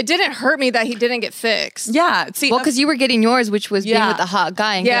 you. it didn't hurt me that he didn't get fixed. yeah. See, Well, because you were getting yours, which was being Yeah. with the hot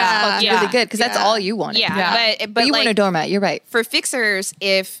guy and Yeah. getting fucked Yeah. really good, because that's Yeah. all you wanted. Yeah, Yeah. but you like, weren't a doormat. You're right. for fixers,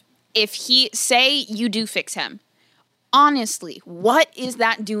 if he say you do fix him, honestly, what is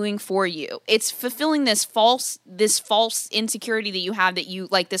that doing for you? It's fulfilling this false insecurity that you have, that you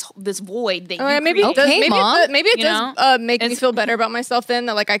like this void that you Maybe it create. does, Okay, Mom. maybe it You does know? make me It's- feel better about myself then,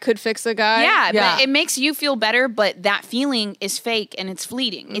 that like I could fix a guy. Yeah, Yeah. but it makes you feel better, but that feeling is fake and it's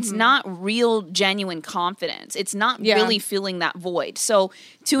fleeting. It's not real, genuine confidence. It's not Yeah. really filling that void. So,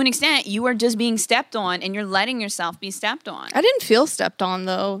 to an extent, you are just being stepped on and you're letting yourself be stepped on. I didn't feel stepped on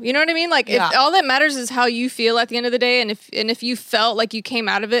though. You know what I mean? Like Yeah. if all that matters is how you feel at the end of the day, and if you felt like you came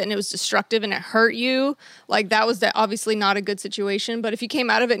out of it and it was destructive and it hurt you, like that was obviously not a good situation. But if you came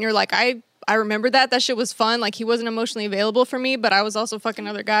out of it and you're like, I remember that shit was fun. Like he wasn't emotionally available for me, but I was also fucking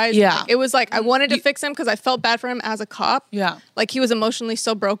other guys. Yeah. Like, it was like I wanted to fix him because I felt bad for him as a cop. Yeah. Like he was emotionally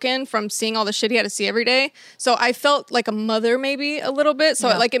so broken from seeing all the shit he had to see every day. So I felt like a mother maybe a little bit. So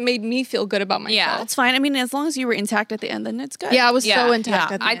like it made me feel good about myself. Yeah. That's fine. I mean, as long as you were intact at the end, then it's good. Yeah, I was Yeah. so intact.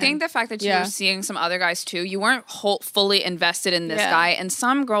 Yeah. At the I end. think the fact that you Yeah. were seeing some other guys too, you weren't fully invested in this Yeah. guy. And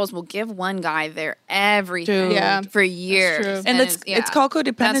some girls will give one guy their everything Dude. Yeah. for years. true. and it's called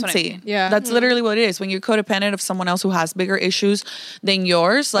codependency. That's what I mean. Yeah. That's literally what it is. When you're codependent of someone else who has bigger issues than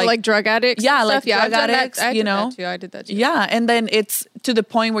yours, Or like drug addicts. Yeah, and like stuff. Yeah, drug I've done that. addicts, I you did know? that too. I did that too. yeah, and then it's to the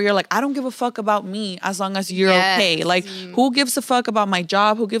point where you're like, I don't give a fuck about me as long as you're Yes. okay. Like, who gives a fuck about my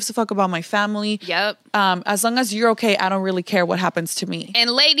job? Who gives a fuck about my family? Yep. As long as you're okay, I don't really care what happens to me. And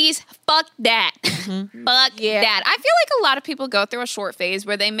ladies, fuck that. Fuck that. I feel like a lot of people go through a short phase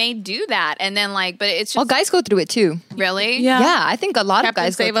where they may do that. And then like, but it's just Well, guys go through it too. really? Yeah, I think a lot Captain of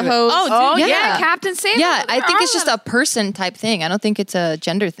guys Save go a through it. Hose. Oh, yeah. yeah. Captain Save. Yeah, I think it's just a person type thing. I don't think it's a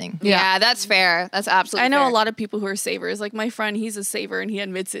gender thing. Yeah, that's fair. That's absolutely I know fair. a lot of people who are savers. Like my friend, he's a saver and he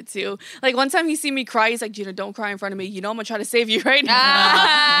admits it too. Like one time he seen me cry, he's like, Gina, don't cry in front of me. You know I'm gonna try to save you right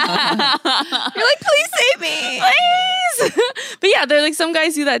now. You're like, please save me. Please. But yeah, they're like some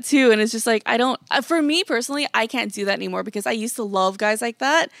guys do that too. And it's just like, I don't, for me personally, I can't do that anymore because I used to love guys like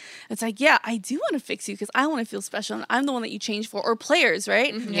that. It's like, yeah, I do want to fix you because I want to feel special and I'm the one that you change for. Or players,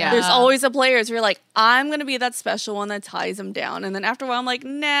 right? Yeah. There's always a players where you're like, I'm going to be that special one that ties them down. And then after a while, I'm like,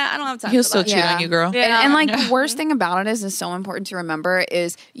 nah, I don't have time He'll for still that. cheat Yeah. on you, girl. Yeah. And like the worst thing about it is so important to remember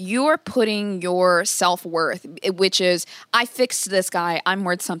is you're putting your self-worth, which is I fixed this guy, I'm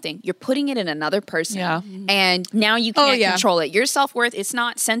worth something. You're putting it in another person. Yeah. And now you can't yeah. control it. Your self-worth, it's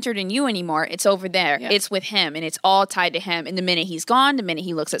not centered in you anymore. It's over there. Yeah. It's with him and it's all tied to him. And the minute he's gone, the minute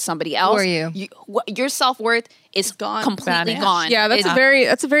he looks at somebody else, are you? Your self-worth is gone. completely Vanished. gone. Yeah, that's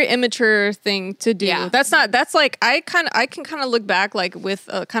a very immature thing to do. Yeah. That's like I can kind of look back like with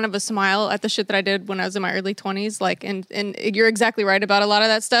a kind of a smile at the shit that I did when I was in my early 20s. Like, and you're exactly right about a lot of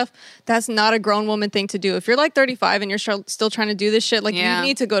that stuff. That's not a grown woman thing to do. If you're like 35 and you're still trying to do this shit, like Yeah. you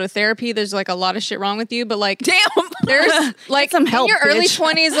need to go to therapy. There's like a lot of shit wrong with you, but like Damn. there's like some help, in your early bitch.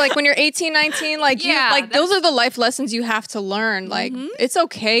 20s, like when you're 18, 19, like Yeah, those are the life lessons you have to learn. Like it's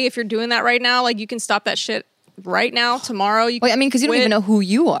okay if you're doing that right now. Like you can stop that shit right now, tomorrow. You Wait, I mean, because you don't quit. even know who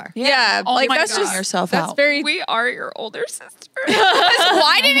you are. Yeah, Oh like my that's God. just Yourself that's out. very We are your older sister.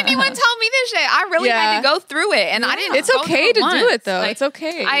 Why didn't anyone tell me this shit? I really had Yeah. to go through it, and I didn't. It's go okay through to do once. it though. Like, It's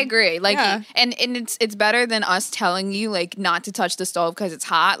okay. I agree. Like, Yeah. and it's better than us telling you like not to touch the stove because it's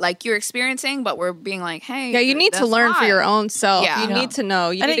hot. Like you're experiencing, but we're being like, hey, Yeah, you need to that's learn for hot. your own self. Yeah. You Yeah. need to know.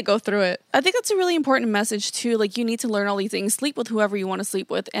 You I need to think- go through it. I think that's a really important message too. Like you need to learn all these things. Sleep with whoever you want to sleep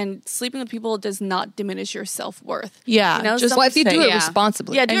with, and sleeping with people does not diminish your self self-worth. Yeah, You know, just Well, if you do safe. it Yeah.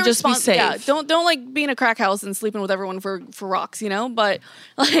 responsibly. Yeah, do And it just be safe. Yeah, don't like be in a crack house and sleeping with everyone for rocks, you know. But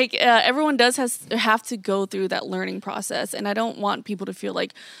like everyone have to go through that learning process, and I don't want people to feel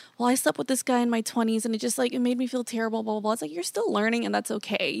like, well, I slept with this guy in my 20s, and it made me feel terrible. Blah blah blah. It's like you're still learning, and that's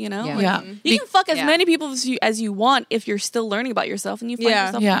okay, you know. Yeah. Like, Yeah. you can fuck as Yeah. many people as you want if you're still learning about yourself, and you find Yeah.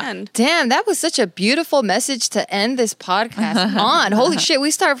 yourself Yeah. again. Damn, that was such a beautiful message to end this podcast on. Holy shit,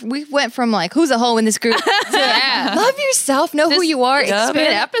 we went from like who's a hoe in this group to Yeah. love yourself, know who you are, It's a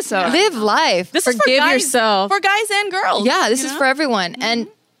good episode. live life. This is for Forgive guys, yourself. for guys and girls. Yeah, this you is know? for everyone. And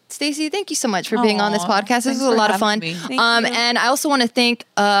Stacey, thank you so much for being on this Aw, podcast. This thanks was a for lot of fun. having me. Thank you. And I also want to thank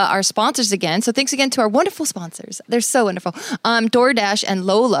our sponsors again. So thanks again to our wonderful sponsors. They're so wonderful. DoorDash and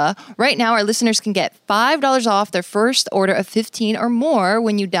Lola. Right now, our listeners can get $5 off their first order of 15 or more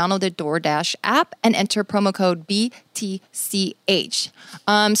when you download the DoorDash app and enter promo code BTCH.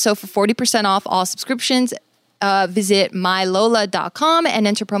 So for 40% off all subscriptions, visit mylola.com and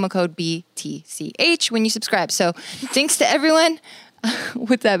enter promo code BTCH when you subscribe. So thanks to everyone.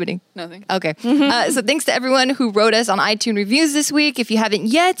 What's happening? Nothing. Okay. So thanks to everyone who wrote us on iTunes reviews this week. If you haven't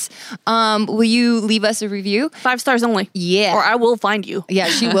yet, will you leave us a review? 5 stars only. Yeah. Or I will find you. Yeah,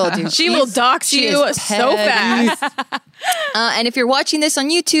 she will do. She will dox she you is so petty. fast. And if you're watching this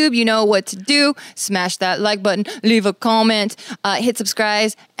on YouTube, you know what to do. Smash that like button, leave a comment, hit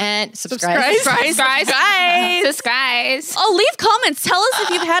subscribe, and subscribe. Guys. Oh, leave comments. Tell us if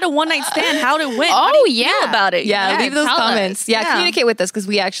you've had a one-night stand, how it went. How Oh, do you feel yeah. about it? Yeah, leave those tell comments. us. Yeah, Yeah. communicate with us because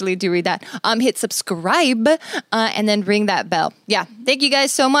we actually do read that. Hit subscribe and then ring that bell. Yeah, thank you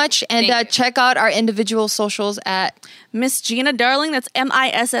guys so much. And Thank you. check out our individual socials at, Miss Gina Darling. That's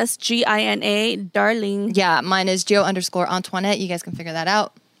MISSGINA Darling. yeah, mine is Gio_Antoinette. You guys can figure that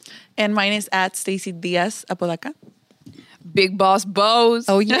out. And mine is at Stacey Diaz Apodaca. Big Boss Bows.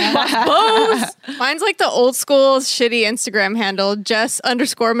 Oh, yeah. Mine's like the old school shitty Instagram handle,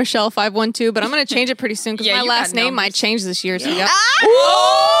 Jess_Michelle512, but I'm going to change it pretty soon because Yeah, my you last got name numbers. might change this year. So yeah.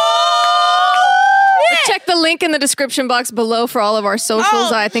 Oh! Check the link in the description box below for all of our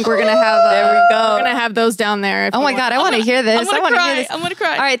socials. I think we're going to have There we go. We're going to have those down there. if Oh you my want. God, I want to hear this. I'm gonna I want to cry. hear this. I'm gonna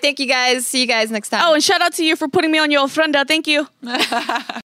cry. All right, thank you guys. See you guys next time. Oh, and shout out to you for putting me on your ofrenda. Thank you.